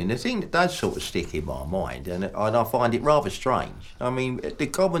Birmingham, the thing that does sort of stick in my mind, and I find it rather strange. I mean,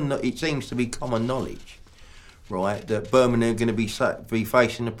 it seems to be common knowledge, right, that Birmingham are going to be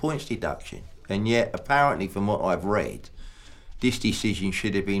facing a points deduction, and yet apparently, from what I've read, this decision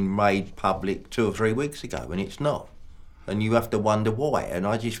should have been made public 2 or 3 weeks ago, and it's not. And you have to wonder why. And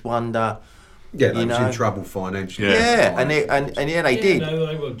I just wonder. Yeah, they was in trouble financially. Yeah, and they did. No,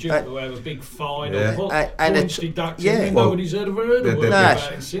 they were due to have a big fine or points deduction. Yeah, nobody's ever heard of it.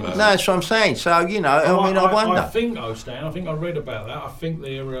 That's what I'm saying. So, I wonder. I think, Stan, I read about that. I think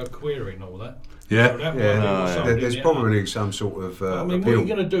they're querying all that. Yeah, there's probably some sort of appeal. What are you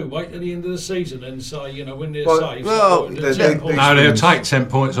going to do? Wait at the end of the season and say, when they're safe? They'll take 10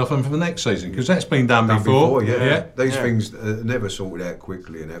 points off them for the next season because that's been done before. These things are never sorted out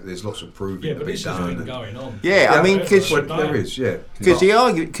quickly, and there's lots of proving to be done. Been going on. Because there is,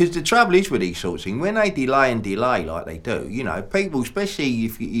 because the trouble is with these sorts of things, when they delay like they do, people, especially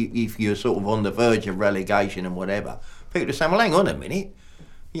if you're sort of on the verge of relegation and whatever, people are saying, well, hang on a minute.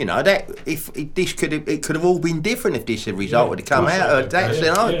 That it could have all been different if this result would have come out.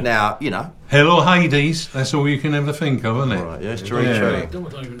 Now. Hell or Hades, that's all you can ever think of, isn't it? Right, that's true. I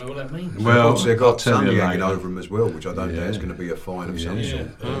don't even know what that means. Well, they've got something hanging over them as well, which I don't think is going to be a fine of some sort.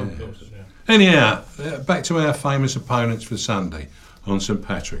 Anyhow, back to our famous opponents for Sunday on St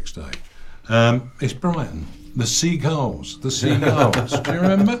Patrick's Day. It's Brighton, the Seagulls. Do you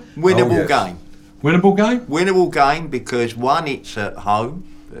remember? Winnable game. Winnable game? Winnable game because, one, it's at home.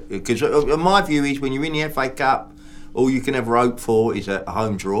 Because my view is when you're in the FA Cup, all you can ever hope for is a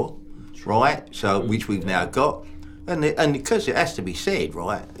home draw, right? So, which we've now got. And because it has to be said,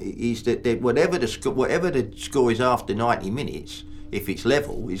 right, is that whatever the score is after 90 minutes, if it's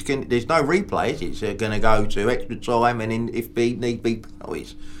level, there's no replays. It's going to go to extra time and if need be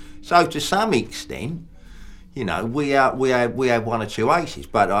penalties. So to some extent, you know, we have one or two aces,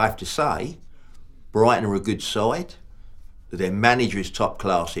 but I have to say, Brighton are a good side. Their manager is top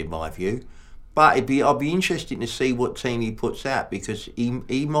class in my view. But I'd be interested to see what team he puts out, because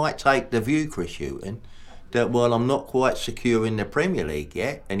he might take the view, Chris Hughton, that, well, I'm not quite secure in the Premier League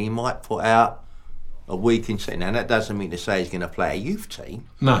yet, and he might put out a weakened team. Now, that doesn't mean to say he's going to play a youth team.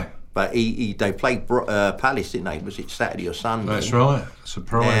 No. But they played Palace, didn't they? Was it Saturday or Sunday? That's right.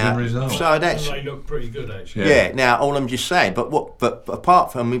 Surprising result. So they look pretty good, actually. Yeah. Now, all I'm just saying, but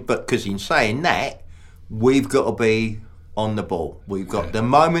apart from, because in saying that, we've got to be on the ball. We've got the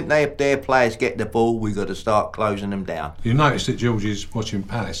moment their players get the ball, we've got to start closing them down. You notice that George is watching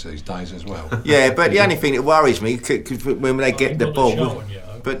Palace these days as well. Yeah, but the only thing that worries me, cause when they get the ball,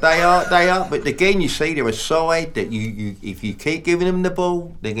 but they are. But again, you see, they're a side that you if you keep giving them the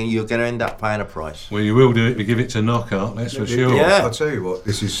ball, you're going to end up paying a price. Well, you will do it if you give it to Knockout, that's for sure. Yeah. I'll tell you what,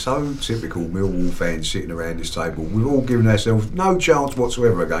 this is so typical Millwall fans sitting around this table. We've all given ourselves no chance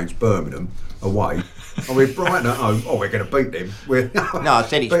whatsoever against Birmingham away. I mean, Brighton at home, we're going to beat them. No, I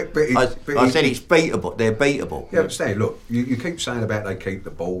said it's beatable. They're beatable. Yeah, but Stan, look, you keep saying about they keep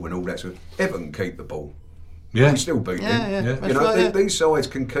the ball and all that sort of... Everton keep the ball. Yeah. We still beat them. Yeah. You know, these sides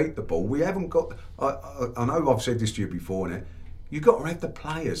can keep the ball. We haven't got... I know I've said this to you before now. You've got to have the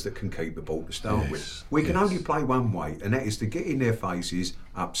players that can keep the ball to start with. We can only play one way, and that is to get in their faces,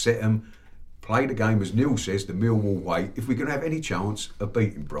 upset them, play the game, as Neil says, the Millwall way, if we're going to have any chance of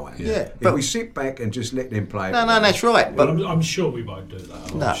beating Brighton. Yeah. If we sit back and just let them play... No, that's right. But I'm sure we won't do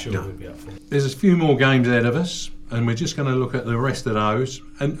that. I'm sure we'll be up for it. There's a few more games ahead of us, and we're just going to look at the rest of those.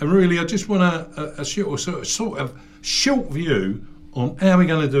 And really, I just want a sort of short view on how we're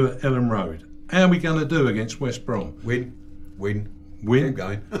going to do at Ellen Road. How are we going to do against West Brom? Win. Keep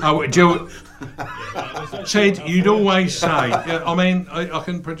going. Oh, Joe, Ted, you'd always say, I mean, I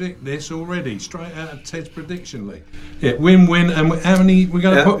can predict this already, straight out of Ted's prediction league. Yeah, win, and how many we're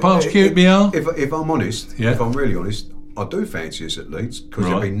going to put past QPR? If I'm honest, if I'm really honest, I do fancy us at Leeds, because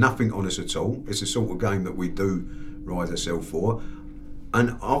there'll be nothing on us at all. It's the sort of game that we do rise ourselves for.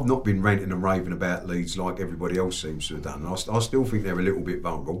 And I've not been ranting and raving about Leeds like everybody else seems to have done. I still think they're a little bit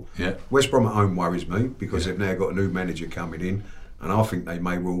vulnerable. Yeah. West Brom at home worries me, because they've now got a new manager coming in, and I think they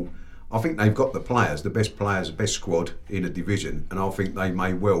may well... I think they've got the best players, the best squad in a division, and I think they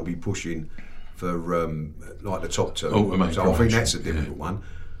may well be pushing for like the top two. So I think that's a difficult one.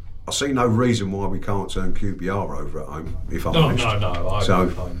 I see no reason why we can't turn QPR over at home, if I'm honest. No.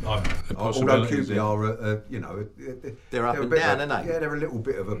 Although QPR, they're up and down, aren't they? Yeah, they're a little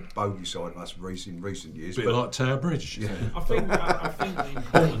bit of a bogey side of us in recent years. A bit like Tower Bridge. Yeah. I think the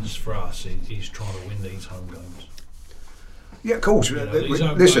importance for us is trying to win these home games. Yeah, of course.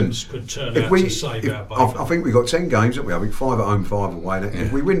 Listen, could turn out to save our both. I think we've got 10 games, haven't we? I think 5 at home, 5 away.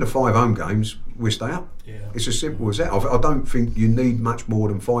 If we win the 5 home games, we stay up. Yeah. It's as simple as that. I don't think you need much more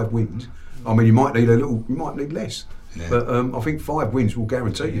than 5 wins. I mean, you might need less. Yeah. But I think 5 wins will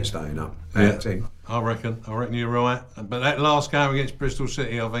guarantee you staying up. Out of 10. I reckon you're right. But that last game against Bristol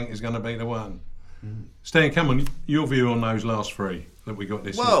City, I think, is going to be the one. Stan, come on, your view on those last 3 that we got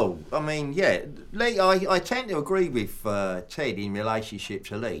this year. Well, I mean, I tend to agree with Ted in relationship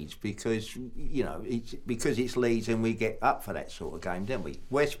to Leeds, because it's Leeds and we get up for that sort of game, don't we?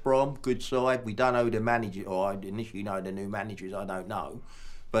 West Brom, good side. We don't know the manager, or I initially know the new managers. I don't know,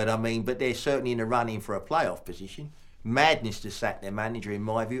 but they're certainly in the running for a playoff position. Madness to sack their manager, in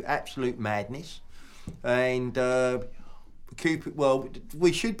my view. Absolute madness. And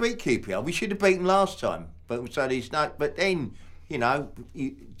we should beat QPR. We should have beaten last time, but so there's no. But then,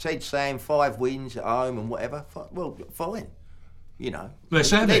 Ted's saying 5 wins at home and whatever. Well, fine.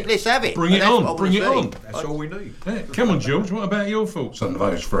 Let's have it. Let's have it. Bring it on. Bring it on. That's all we need. Yeah. Come on, George. What about your thoughts on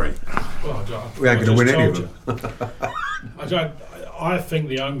those 3? Well, we ain't going to win any of them. I think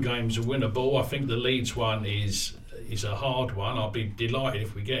the home games are winnable. I think the Leeds one is a hard one. I'll be delighted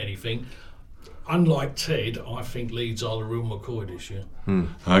if we get anything. Unlike Ted, I think Leeds are the real McCoy this year.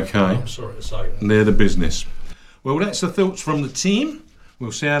 Okay. I'm sorry to say that. They're the business. Well, that's the thoughts from the team.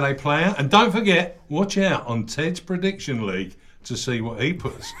 We'll see how they play out. And don't forget, watch out on Ted's Prediction League to see what he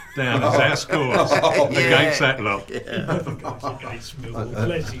puts down as our scores against that lot.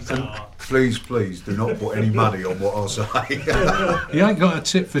 Please do not put any money on what I'll say. You ain't got a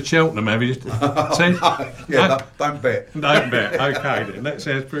tip for Cheltenham, have you? Ted? Don't bet. Don't bet. Okay, then. That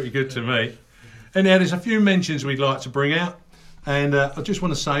sounds pretty good to me. Anyhow, there's a few mentions we'd like to bring out. And I just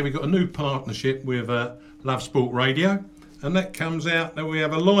want to say we've got a new partnership with Love Sport Radio. And that comes out that we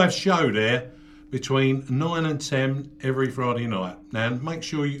have a live show there between 9 and 10 every Friday night. Now, make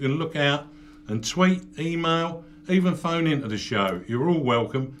sure you can look out and tweet, email, even phone into the show. You're all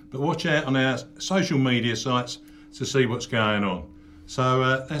welcome, but watch out on our social media sites to see what's going on.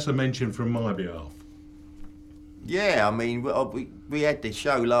 So that's a mention from my behalf. Yeah, I mean, we had the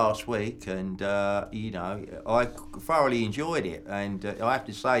show last week, and you know, I thoroughly enjoyed it. And I have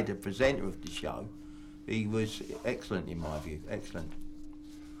to say, the presenter of the show, he was excellent in my view. Excellent.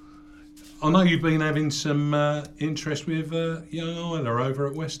 I know you've been having some interest with young Isla over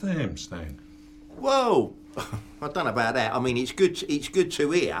at West Ham, Stan. Well, I don't know about that. I mean, it's good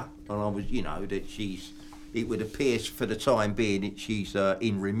to hear, and I was, you know, that it would appear for the time being that she's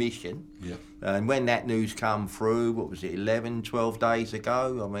in remission. Yeah. And when that news come through, what was it, 11, 12 days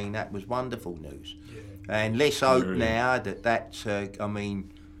ago? I mean, that was wonderful news. Yeah. And let's hope now that I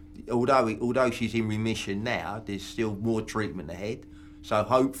mean, although she's in remission now, there's still more treatment ahead. So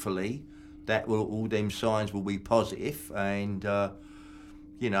hopefully, all them signs will be positive, and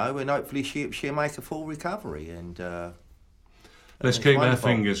you know, and hopefully she'll make a full recovery. And let's keep our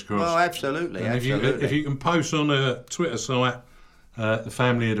fingers crossed. Oh, absolutely, and absolutely. If you can post on a Twitter site, the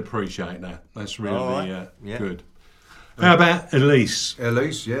family would appreciate that. That's really good. How about Elise?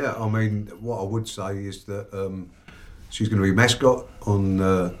 Elise, yeah. I mean, what I would say is that she's going to be mascot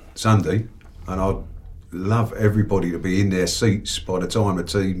on Sunday, and I'd love everybody to be in their seats by the time the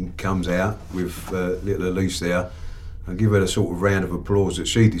team comes out with little Elise there, and give her the sort of round of applause that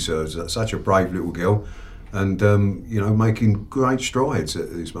she deserves. That's such a brave little girl, and you know, making great strides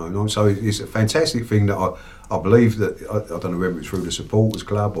at this moment. So it's a fantastic thing that I believe that I don't know whether it's through the supporters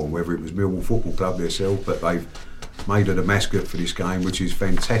club or whether it was Millwall Football Club themselves, but they've made her the mascot for this game, which is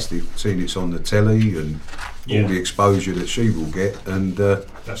fantastic. Seeing it's on the telly and all the exposure that she will get, and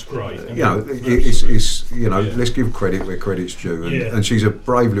that's great. You know, it's you know, let's give credit where credit's due, and she's a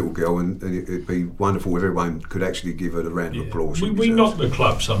brave little girl, and it'd be wonderful if everyone could actually give her the round of applause. We knock the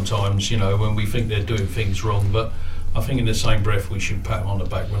club sometimes, you know, when we think they're doing things wrong, but I think in the same breath we should pat them on the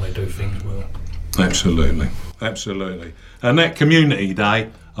back when they do things well. Absolutely. And that community day,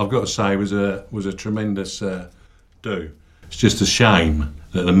 I've got to say, was a tremendous do. It's just a shame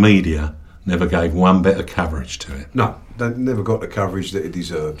that the media never gave one bit of coverage to it. No, they never got the coverage that it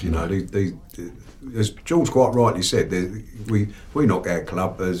deserved. You know, they, as George quite rightly said, we knock our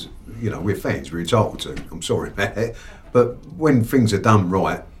club as, you know, we're fans, we're entitled to. I'm sorry about that, but when things are done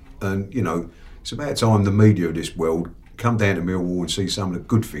right, and you know, it's about time the media of this world come down to Millwall and see some of the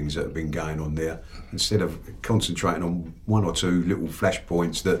good things that have been going on there, instead of concentrating on one or two little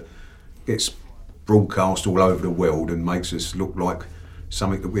flashpoints that gets broadcast all over the world and makes us look like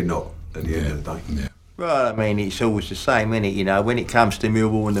something that we're not at the end of the day. Yeah. Well, I mean, it's always the same, isn't it? You know, when it comes to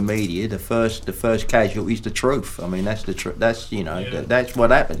Millwall and the media, the first casualty is the truth. I mean, that's that's you know, that's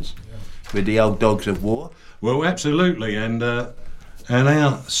what happens with the old dogs of war. Well, absolutely, and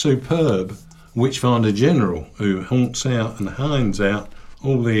our superb Witchfinder General, who haunts out and hinds out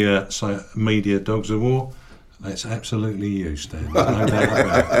all the media dogs of war, that's absolutely you, Stan. There's no doubt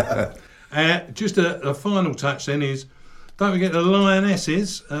about it. Just a final touch then is, don't forget the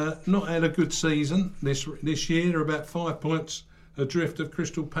Lionesses, not had a good season this year. They're about 5 points adrift of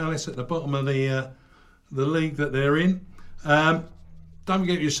Crystal Palace at the bottom of the league that they're in. Don't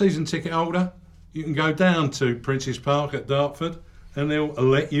forget your season ticket holder. You can go down to Prince's Park at Dartford and they'll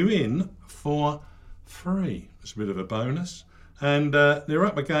let you in for free. It's a bit of a bonus. And they're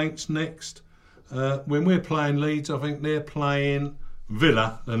up against next, when we're playing Leeds, I think they're playing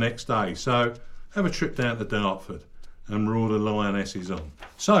Villa the next day. So have a trip down to Dartford and roar the Lionesses on.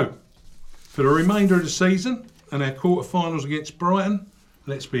 So, for the remainder of the season and our quarter-finals against Brighton,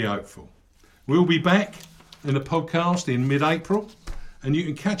 let's be hopeful. We'll be back in the podcast in mid-April, and you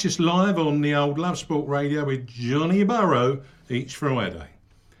can catch us live on the old Love Sport Radio with Johnny Burrow each Friday.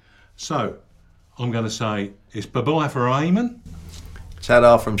 So, I'm going to say it's bye-bye for Eamon.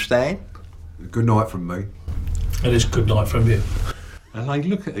 Ta-da from Stan. Good night from me. And it's good night from you. And they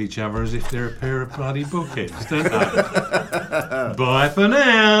look at each other as if they're a pair of bloody bookheads, don't they? Bye for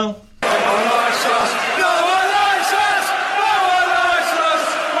now.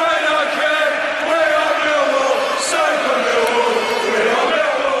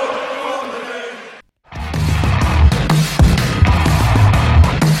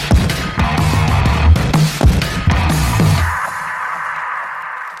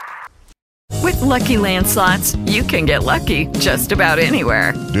 Lucky Land Slots, you can get lucky just about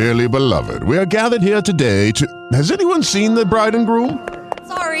anywhere. Dearly beloved, we are gathered here today to... Has anyone seen the bride and groom?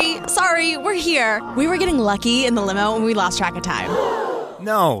 Sorry, we're here. We were getting lucky in the limo and we lost track of time.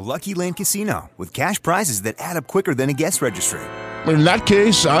 No, Lucky Land Casino, with cash prizes that add up quicker than a guest registry. In that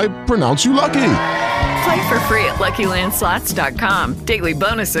case, I pronounce you lucky. Play for free at LuckyLandSlots.com. Daily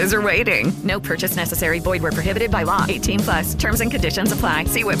bonuses are waiting. No purchase necessary. Void where prohibited by law. 18+. Terms and conditions apply.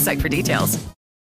 See website for details.